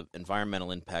the environmental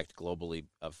impact globally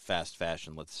of fast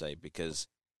fashion, let's say, because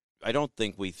I don't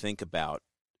think we think about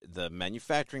the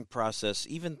manufacturing process,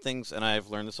 even things, and I've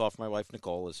learned this off my wife,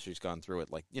 Nicole, as she's gone through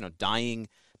it, like, dyeing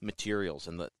materials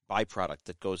and the byproduct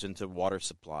that goes into water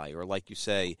supply, or like you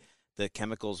say, the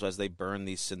chemicals as they burn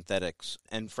these synthetics,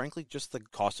 and frankly, just the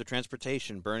cost of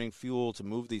transportation, burning fuel to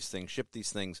move these things, ship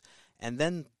these things, and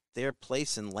then their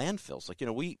place in landfills. Like,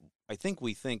 I think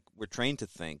we're trained to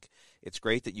think it's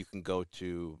great that you can go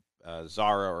to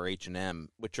Zara or H&M,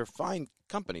 which are fine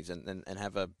companies and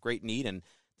have a great need, and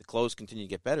the clothes continue to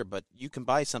get better, but you can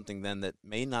buy something then that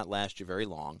may not last you very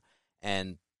long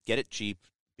and get it cheap,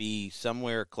 be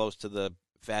somewhere close to the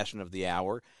fashion of the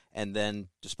hour, and then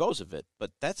dispose of it.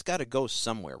 But that's got to go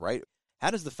somewhere, right?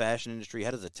 How does the fashion industry, how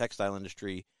does the textile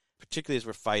industry, particularly as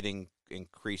we're fighting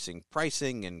increasing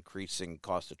pricing, increasing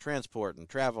cost of transport and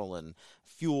travel and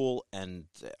fuel and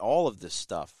all of this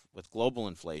stuff with global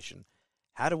inflation,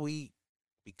 how do we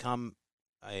become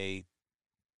at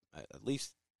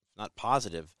least not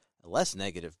positive, a less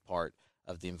negative part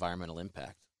of the environmental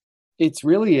impact? It's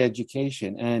really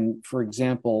education. And for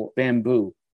example,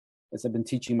 bamboo, as I've been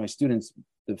teaching my students,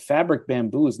 the fabric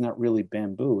bamboo is not really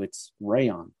bamboo, it's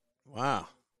rayon. Wow.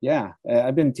 Yeah,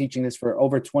 I've been teaching this for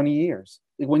over 20 years.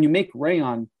 When you make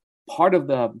rayon, part of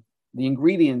the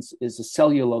ingredients is a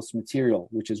cellulose material,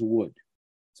 which is wood.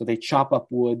 So they chop up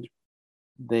wood,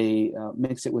 they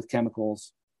mix it with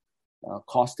chemicals,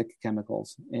 caustic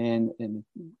chemicals, and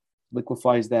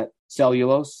liquefies that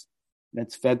cellulose.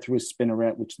 That's fed through a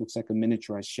spinneret, which looks like a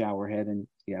miniaturized shower head, and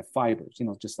you have fibers,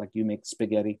 just like you make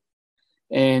spaghetti.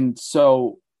 And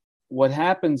so what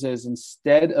happens is,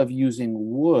 instead of using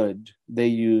wood, they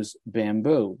use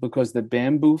bamboo, because the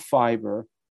bamboo fiber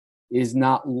is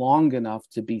not long enough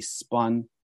to be spun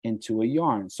into a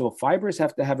yarn. So fibers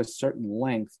have to have a certain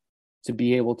length to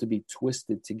be able to be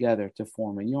twisted together to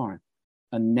form a yarn.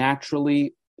 A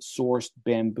naturally sourced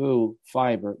bamboo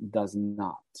fiber does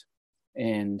not.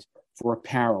 And for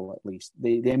apparel, at least,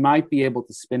 they might be able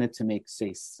to spin it to make,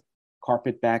 say,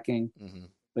 carpet backing,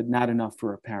 but not enough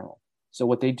for apparel. So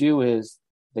what they do is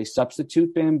they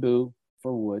substitute bamboo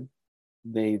for wood.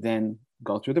 They then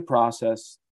go through the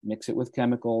process, mix it with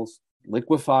chemicals,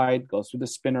 liquefied, goes through the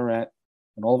spinneret,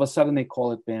 and all of a sudden they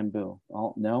call it bamboo.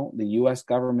 Well, no, the U.S.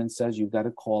 government says you've got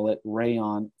to call it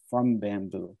rayon from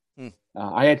bamboo.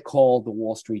 I had called the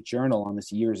Wall Street Journal on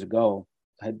this years ago.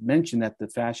 I had mentioned that the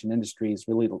fashion industry is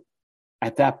really,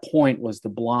 at that point, was the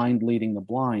blind leading the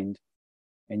blind.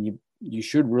 And you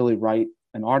should really write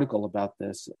an article about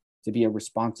this to be a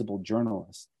responsible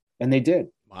journalist. And they did.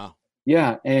 Wow.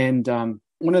 Yeah. And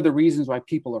one of the reasons why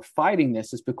people are fighting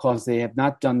this is because they have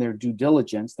not done their due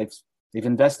diligence. They've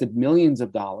invested millions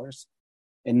of dollars,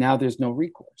 and now there's no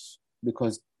recourse,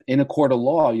 because in a court of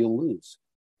law, you'll lose.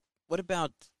 What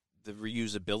about the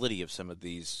reusability of some of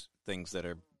these things that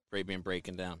are being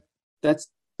breaking down? That's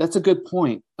a good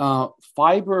point.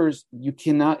 Fibers, you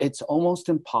cannot. It's almost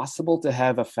impossible to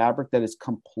have a fabric that is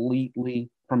completely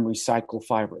from recycled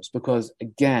fibers because,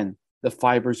 again, the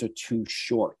fibers are too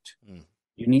short.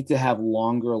 You need to have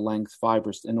longer length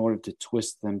fibers in order to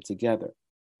twist them together.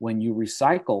 When you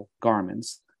recycle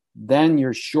garments, then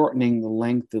you're shortening the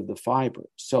length of the fiber.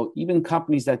 So even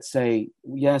companies that say,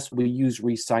 yes, we use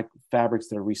recycled fabrics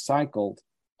that are recycled,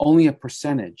 only a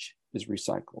percentage is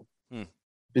recycled.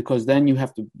 Because then you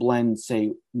have to blend,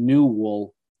 say, new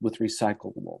wool with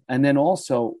recycled wool. And then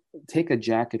also take a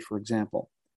jacket, for example.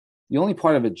 The only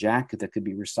part of a jacket that could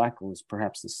be recycled is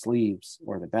perhaps the sleeves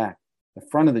or the back. The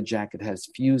front of the jacket has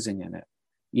fusing in it.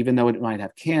 Even though it might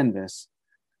have canvas,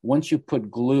 once you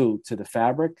put glue to the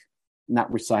fabric,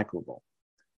 not recyclable.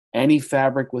 Any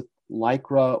fabric with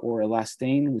lycra or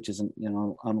elastane, which is an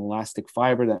elastic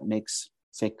fiber that makes,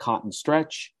 say, cotton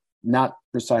stretch, not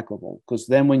recyclable, because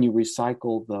then when you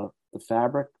recycle the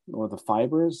fabric or the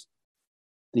fibers,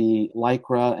 the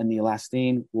lycra and the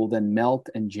elastane will then melt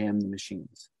and jam the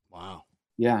machines. Wow.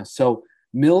 Yeah. So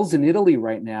mills in Italy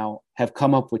right now have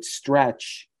come up with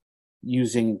stretch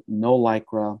using no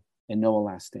lycra and no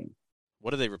elastane.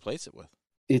 What do they replace it with?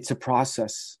 It's a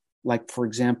process. Like, for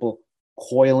example,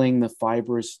 coiling the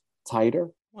fibers tighter.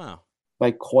 Wow. By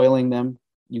coiling them,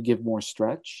 you give more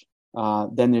stretch.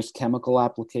 Then there's chemical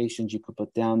applications you could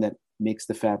put down that makes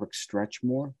the fabric stretch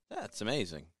more. That's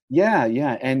amazing. Yeah.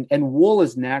 And wool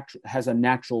is has a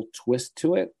natural twist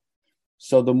to it.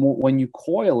 So the more when you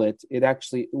coil it, it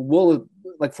actually wool.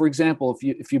 Like, for example,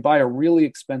 if you buy a really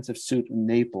expensive suit in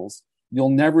Naples, you'll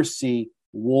never see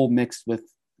wool mixed with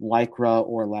lycra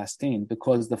or elastane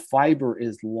because the fiber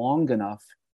is long enough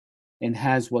and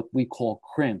has what we call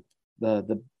crimp,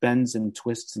 the bends and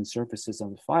twists and surfaces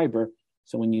of the fiber.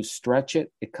 So when you stretch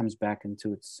it, it comes back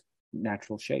into its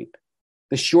natural shape.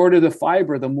 The shorter the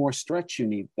fiber, the more stretch you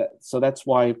need. So that's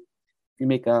why if you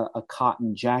make a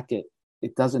cotton jacket,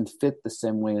 it doesn't fit the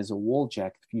same way as a wool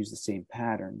jacket if you use the same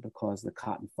pattern because the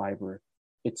cotton fiber,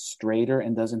 it's straighter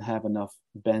and doesn't have enough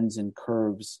bends and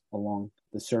curves along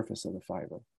the surface of the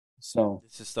fiber. So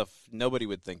this is stuff nobody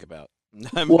would think about.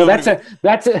 Well,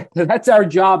 that's our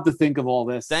job to think of all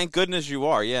this. Thank goodness you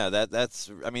are. Yeah,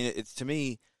 that's. I mean, it's to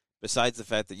me. Besides the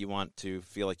fact that you want to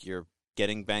feel like you're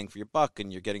getting bang for your buck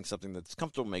and you're getting something that's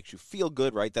comfortable, makes you feel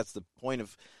good, right? That's the point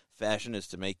of fashion, is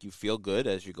to make you feel good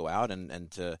as you go out and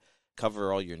to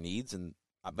cover all your needs.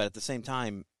 But at the same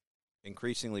time,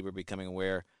 increasingly we're becoming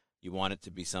aware you want it to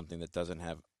be something that doesn't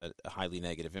have a highly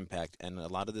negative impact, and a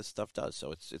lot of this stuff does.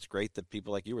 So it's great that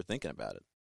people like you were thinking about it.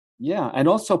 Yeah, and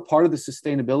also part of the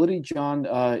sustainability, John,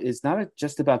 is not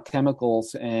just about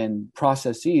chemicals and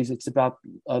processes. It's about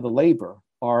the labor.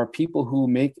 Are people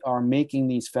who are making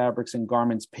these fabrics and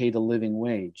garments paid a living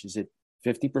wage? Is it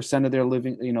 50% of their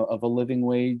of a living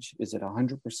wage? Is it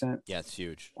 100%? Yeah, it's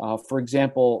huge. For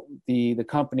example, the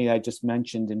company I just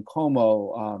mentioned in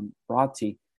Como,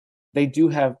 Bratti, they do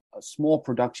have small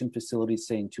production facilities,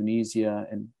 say in Tunisia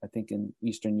and I think in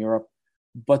Eastern Europe,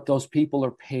 but those people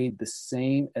are paid the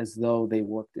same as though they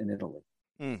worked in Italy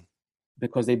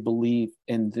because they believe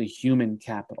in the human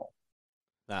capital.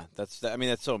 That's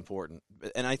so important.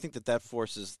 And I think that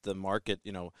forces the market,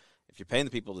 if you're paying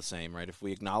the people the same, right? If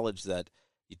we acknowledge that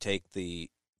you take the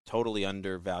totally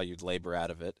undervalued labor out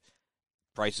of it,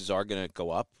 prices are going to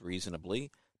go up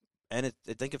reasonably. And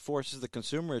I think it forces the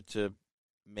consumer to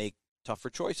make tougher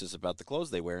choices about the clothes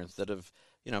they wear instead of,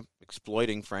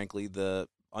 exploiting, frankly, the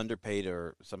underpaid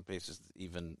or some places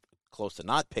even close to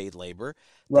not paid labor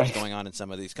that's going on in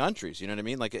some of these countries. You know what I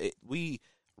mean? Like we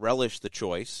relish the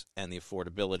choice and the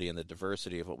affordability and the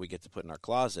diversity of what we get to put in our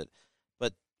closet.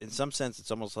 But in some sense,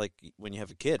 it's almost like when you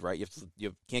have a kid, right?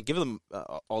 You can't give them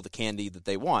all the candy that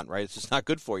they want, right? It's just not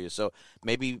good for you. So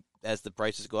maybe as the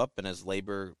prices go up and as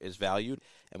labor is valued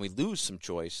and we lose some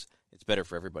choice, it's better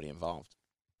for everybody involved.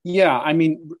 Yeah, I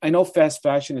mean, I know fast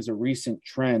fashion is a recent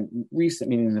trend,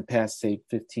 meaning in the past, say,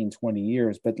 15, 20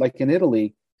 years. But like in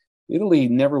Italy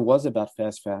never was about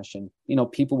fast fashion.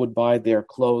 People would buy their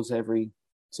clothes every,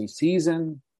 say,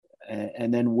 season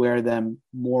and then wear them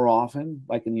more often.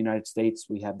 Like in the United States,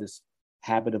 we have this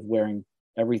habit of wearing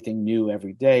everything new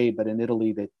every day. But in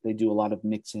Italy, they do a lot of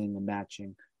mixing and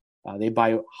matching. They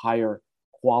buy higher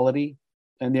quality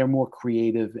and they're more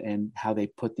creative in how they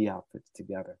put the outfits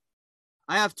together.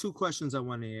 I have two questions I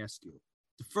want to ask you.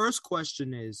 The first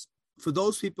question is, for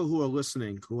those people who are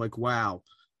listening, who are like, wow,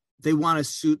 they want a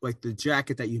suit like the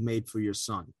jacket that you made for your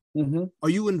son. Mm-hmm. Are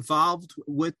you involved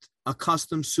with a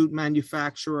custom suit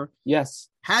manufacturer? Yes.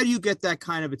 How do you get that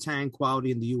kind of Italian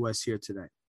quality in the U.S. here today?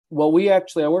 Well,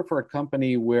 I work for a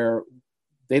company where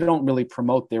they don't really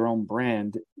promote their own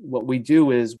brand. What we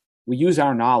do is we use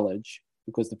our knowledge,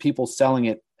 because the people selling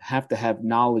it have to have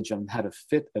knowledge on how to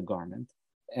fit a garment.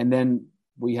 And then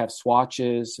we have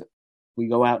swatches. We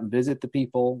go out and visit the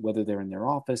people, whether they're in their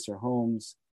office or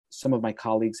homes. Some of my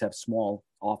colleagues have small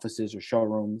offices or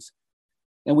showrooms,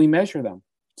 and we measure them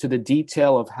to the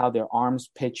detail of how their arms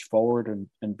pitch forward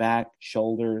and back,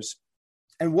 shoulders.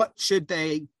 And what should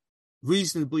they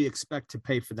reasonably expect to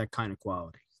pay for that kind of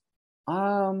quality?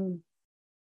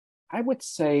 I would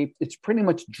say it's pretty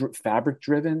much fabric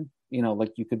driven.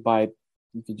 Like you could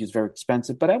use very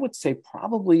expensive, but I would say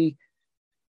probably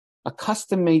a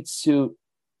custom made suit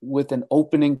with an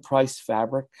opening price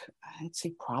fabric, I'd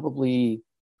say probably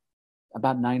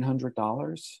about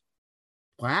 $900.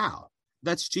 Wow.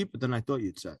 That's cheaper than I thought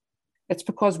you'd say. It's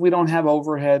because we don't have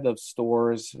overhead of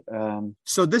stores.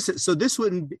 So this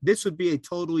would be a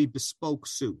totally bespoke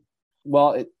suit.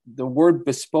 Well, the word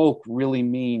bespoke really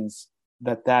means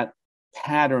that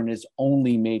pattern is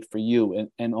only made for you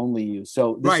and only you.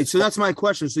 So that's my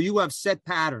question. So you have set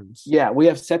patterns. Yeah, we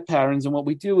have set patterns, and what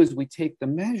we do is we take the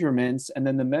measurements, and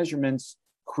then the measurements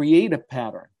create a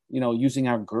pattern. Using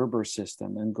our Gerber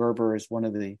system, and Gerber is one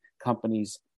of the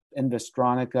companies.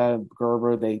 Investronica,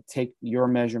 Gerber, they take your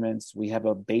measurements. We have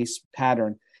a base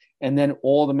pattern, and then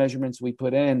all the measurements we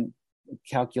put in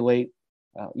calculate.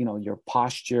 Your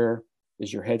posture.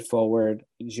 Is your head forward?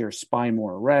 Is your spine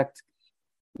more erect?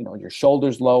 Your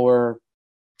shoulders lower.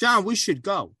 John, we should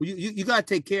go. You got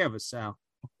to take care of us, Sal.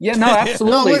 Yeah, no,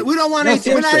 absolutely. No, we don't want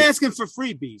anything. We're not asking for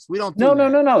freebies. We don't. No.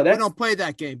 We don't play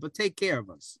that game. But take care of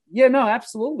us. Yeah, no,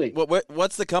 absolutely.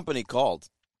 What's the company called?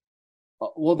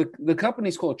 Well, the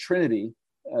company's called Trinity.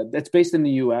 That's based in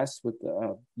the U.S. with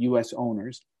U.S.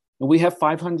 owners, and we have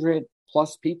 500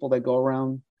 plus people that go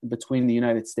around between the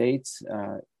United States,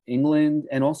 England,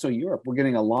 and also Europe. We're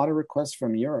getting a lot of requests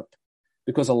from Europe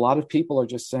because a lot of people are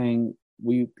just saying,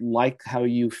 we like how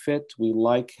you fit. We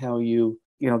like how you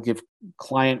give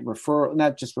client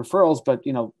not just referrals, but,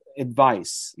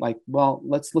 advice. Like, well,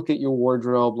 let's look at your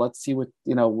wardrobe. Let's see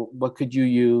what could you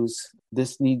use?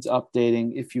 This needs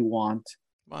updating if you want.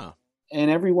 Wow.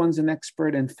 And everyone's an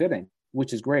expert in fitting,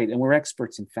 which is great. And we're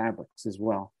experts in fabrics as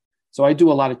well. So I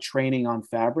do a lot of training on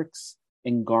fabrics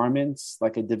in garments.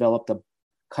 Like I developed a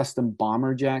custom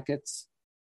bomber jackets,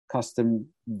 custom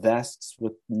vests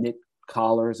with knit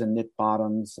collars and knit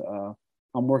bottoms.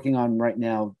 I'm working on right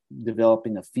now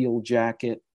developing a field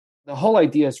jacket. The whole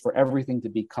idea is for everything to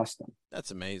be custom.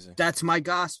 That's amazing. That's my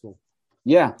gospel.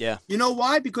 Yeah. You know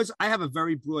why? Because I have a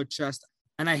very broad chest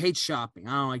and I hate shopping.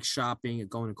 I don't like shopping and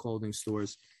going to clothing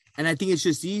stores. And I think it's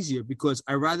just easier because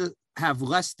I rather have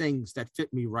less things that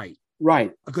fit me right.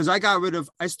 Right. Because I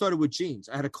started with jeans.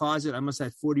 I had a closet. I must have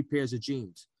had 40 pairs of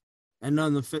jeans and none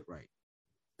of them fit right.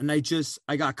 And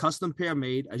I got custom pair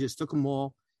made. I just took them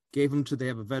all, gave them they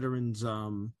have a veterans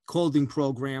clothing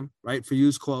program, right, for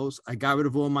used clothes. I got rid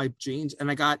of all my jeans and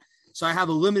so I have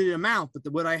a limited amount,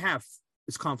 but what I have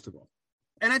is comfortable.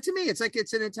 And to me, it's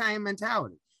an Italian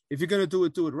mentality. If you're going to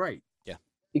do it right. Yeah,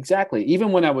 exactly.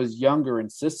 Even when I was younger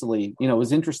in Sicily, it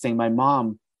was interesting. My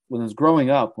mom, when I was growing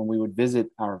up, when we would visit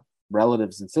our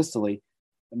relatives in Sicily,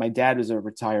 my dad was a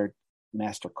retired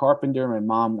master carpenter. My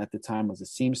mom at the time was a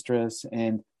seamstress.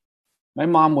 And my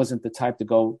mom wasn't the type to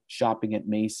go shopping at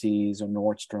Macy's or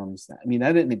Nordstrom's. I mean,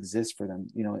 that didn't exist for them,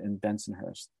 in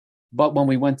Bensonhurst. But when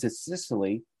we went to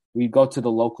Sicily, we'd go to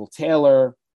the local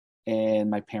tailor, and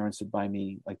my parents would buy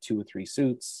me like 2 or 3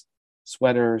 suits,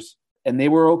 sweaters, and they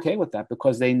were okay with that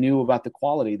because they knew about the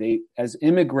quality. They, as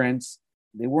immigrants,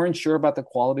 they weren't sure about the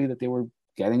quality that they were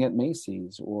getting at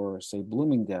Macy's or, say,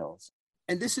 Bloomingdale's.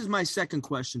 And this is my second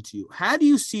question to you. How do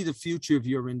you see the future of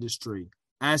your industry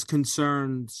as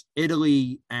concerns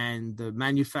Italy and the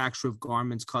manufacture of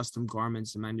garments, custom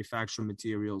garments, and manufacturing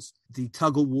materials, the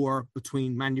tug of war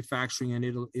between manufacturing in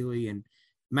Italy and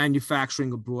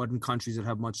manufacturing abroad in countries that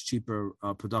have much cheaper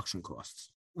production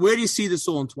costs? Where do you see this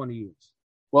all in 20 years?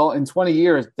 Well, in 20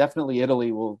 years, definitely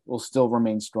Italy will still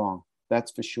remain strong.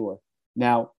 That's for sure.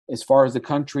 Now, as far as the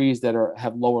countries that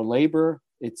have lower labor,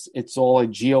 it's all a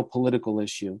geopolitical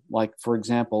issue. Like, for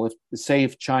example,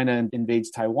 if China invades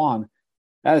Taiwan,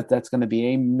 that's going to be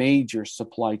a major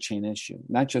supply chain issue,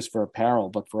 not just for apparel,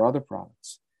 but for other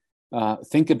products.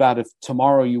 Think about if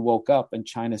tomorrow you woke up and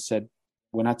China said,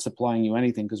 we're not supplying you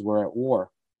anything because we're at war.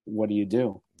 What do you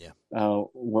do? Yeah.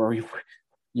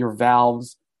 Your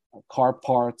valves, car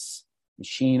parts,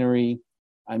 machinery.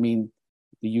 I mean,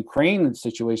 the Ukraine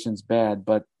situation is bad,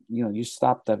 but you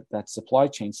stop that supply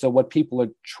chain. So what people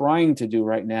are trying to do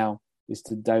right now is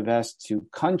to divest to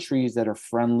countries that are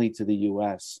friendly to the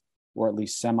U.S. or at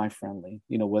least semi-friendly,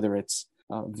 whether it's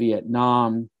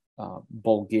Vietnam,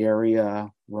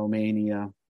 Bulgaria, Romania,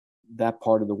 that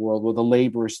part of the world where the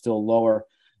labor is still lower.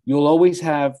 You'll always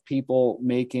have people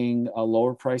making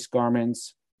lower price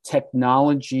garments.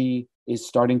 Technology is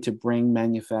starting to bring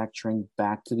manufacturing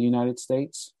back to the United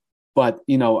States. But,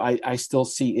 I still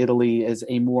see Italy as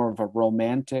a more of a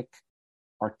romantic,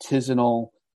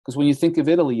 artisanal, because when you think of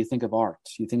Italy, you think of art,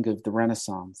 you think of the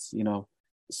Renaissance,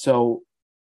 So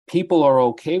people are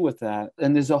okay with that.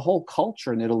 And there's a whole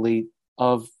culture in Italy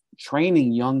of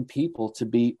training young people to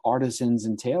be artisans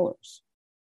and tailors.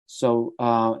 So,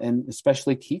 and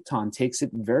especially Khitan takes it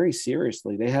very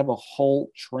seriously. They have a whole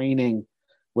training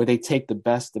where they take the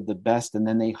best of the best and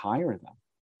then they hire them.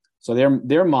 So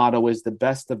their motto is the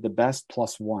best of the best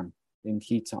plus one in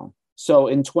Khitan. So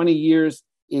in 20 years,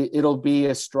 it'll be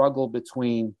a struggle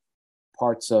between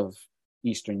parts of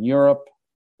Eastern Europe,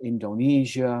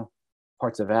 Indonesia,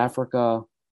 parts of Africa,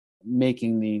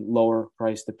 making the lower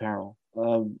priced apparel.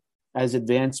 As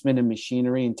advancement in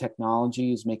machinery and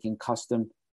technology is making custom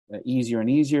easier and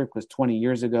easier, because 20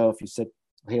 years ago, if you said,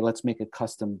 hey, let's make a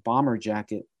custom bomber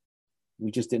jacket, we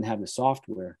just didn't have the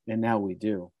software, and now we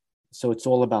do. So it's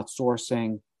all about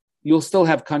sourcing. You'll still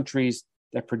have countries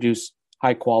that produce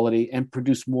high quality and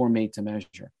produce more made to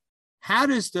measure. How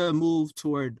does the move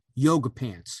toward yoga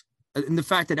pants and the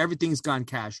fact that everything's gone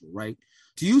casual, right?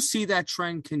 Do you see that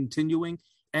trend continuing?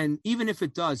 And even if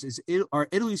it does, are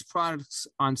Italy's products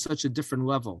on such a different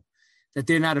level that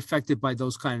they're not affected by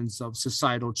those kinds of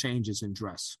societal changes in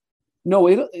dress? No,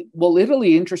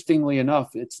 Italy, interestingly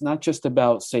enough, it's not just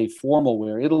about, say, formal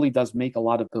wear. Italy does make a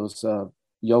lot of those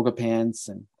yoga pants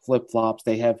and flip-flops.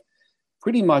 They have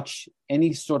pretty much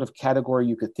any sort of category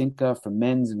you could think of, from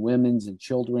men's and women's and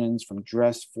children's, from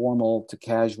dress, formal to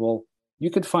casual.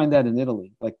 You could find that in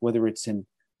Italy, like whether it's in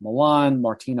Milan,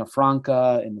 Martina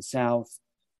Franca in the south.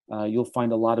 You'll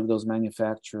find a lot of those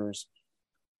manufacturers.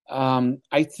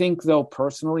 I think, though,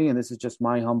 personally, and this is just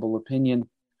my humble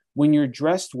opinion, when you're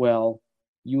dressed well,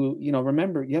 you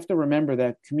have to remember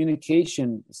that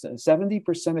communication,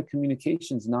 70% of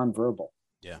communication is nonverbal.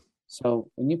 Yeah. So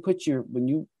when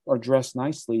you are dressed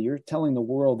nicely, you're telling the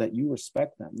world that you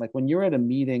respect them. Like when you're at a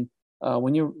meeting,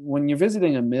 when you're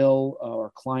visiting a mill or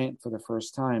a client for the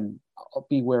first time, I'll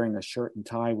be wearing a shirt and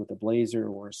tie with a blazer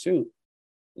or a suit.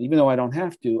 Even though I don't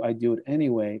have to, I do it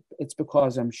anyway. It's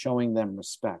because I'm showing them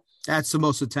respect. That's the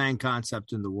most Italian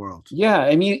concept in the world. Yeah,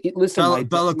 I mean, listen,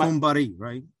 Bella cum bari,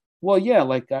 right? Well, yeah,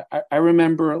 like I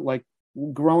remember, like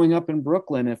growing up in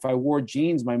Brooklyn, if I wore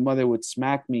jeans, my mother would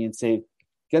smack me and say,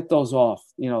 "Get those off."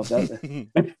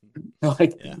 The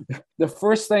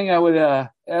first thing I would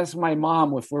ask my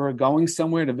mom if we were going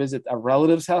somewhere to visit a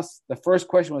relative's house, the first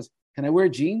question was, "Can I wear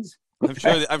jeans?" I'm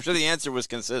sure the answer was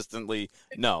consistently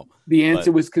no. The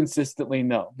answer was consistently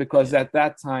no, because at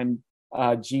that time,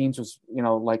 jeans was,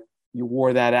 like you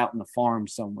wore that out in the farm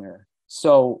somewhere.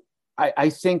 So I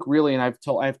think really, and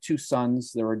I have two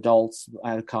sons, they're adults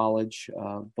out of college,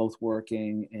 both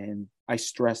working, and I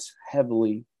stress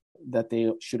heavily that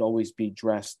they should always be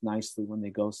dressed nicely when they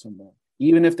go somewhere.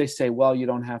 Even if they say, well, you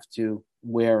don't have to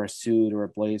wear a suit or a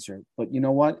blazer. But you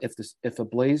know what? If a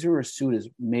blazer or a suit is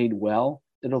made well,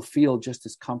 it'll feel just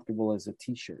as comfortable as a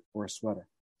t-shirt or a sweater.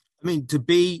 I mean, to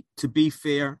be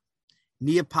fair,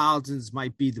 Neapolitans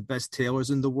might be the best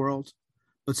tailors in the world,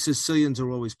 but Sicilians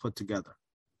are always put together.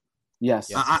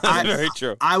 Yes. Very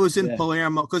true. I was in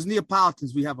Palermo, because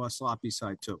Neapolitans, we have our sloppy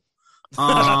side too.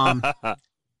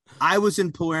 I was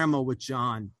in Palermo with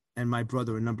John and my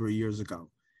brother a number of years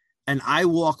ago. And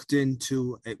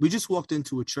we just walked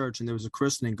into a church and there was a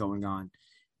christening going on.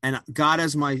 And God,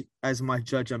 as my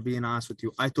judge, I'm being honest with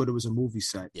you, I thought it was a movie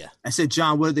set. Yeah. I said,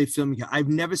 John, what are they filming here? I've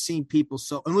never seen people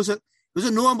so, and it was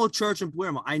a normal church in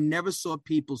Palermo. I never saw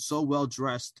people so well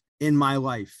dressed in my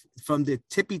life. From the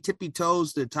tippy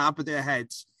toes to the top of their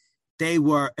heads, it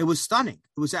was stunning.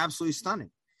 It was absolutely stunning.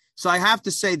 So I have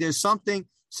to say, there's something,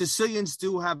 Sicilians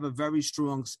do have a very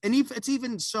strong, and it's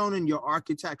even shown in your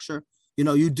architecture.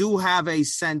 You do have a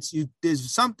sense,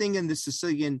 there's something in the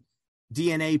Sicilian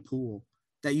DNA pool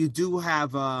that you do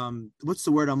have, what's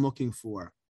the word I'm looking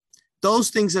for?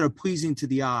 Those things that are pleasing to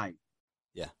the eye.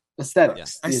 Yeah.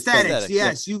 Aesthetics. Yeah. Aesthetics,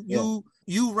 yes.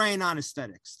 You reign on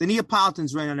aesthetics. The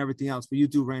Neapolitans reign on everything else, but you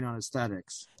do reign on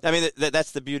aesthetics. I mean,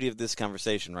 that's the beauty of this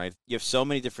conversation, right? You have so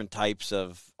many different types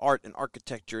of art and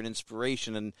architecture and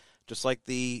inspiration, and just like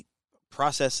the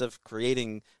process of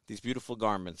creating these beautiful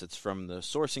garments, it's from the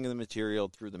sourcing of the material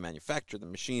through the manufacture, the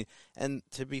machine. And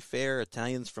to be fair,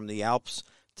 Italians from the Alps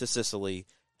to Sicily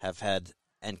have had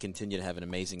and continue to have an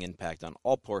amazing impact on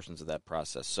all portions of that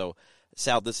process. So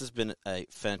Sal, this has been a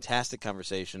fantastic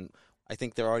conversation. I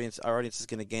think our audience is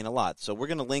going to gain a lot. So we're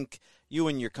going to link you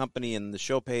and your company and the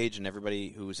show page, and everybody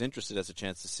who's interested has a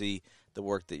chance to see the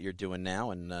work that you're doing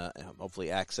now and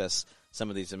hopefully access some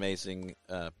of these amazing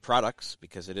products,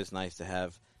 because it is nice to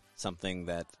have something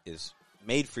that is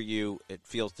made for you. It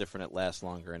feels different, it lasts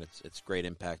longer, and it's great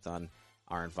impact on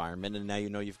our environment. And now you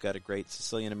know you've got a great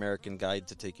Sicilian-American guide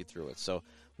to take you through it. So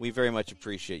we very much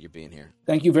appreciate you being here.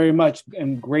 Thank you very much,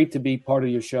 and great to be part of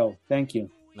your show. Thank you.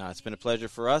 No, it's been a pleasure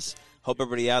for us. Hope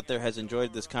everybody out there has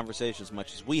enjoyed this conversation as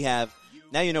much as we have.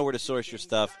 Now you know where to source your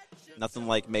stuff. Nothing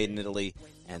like made in Italy,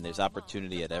 and there's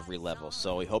opportunity at every level.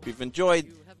 So we hope you've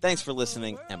enjoyed. Thanks for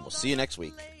listening, and we'll see you next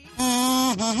week. Your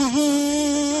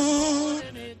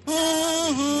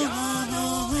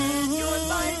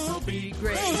life will be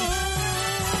great.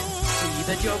 See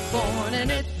that you're born an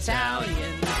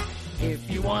Italian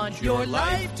if you want your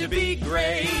life to be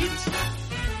great.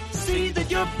 See that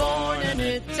you're born an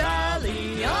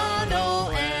Italiano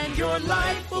and your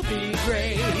life will be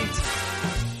great.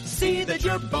 See that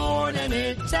you're born an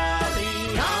Italiano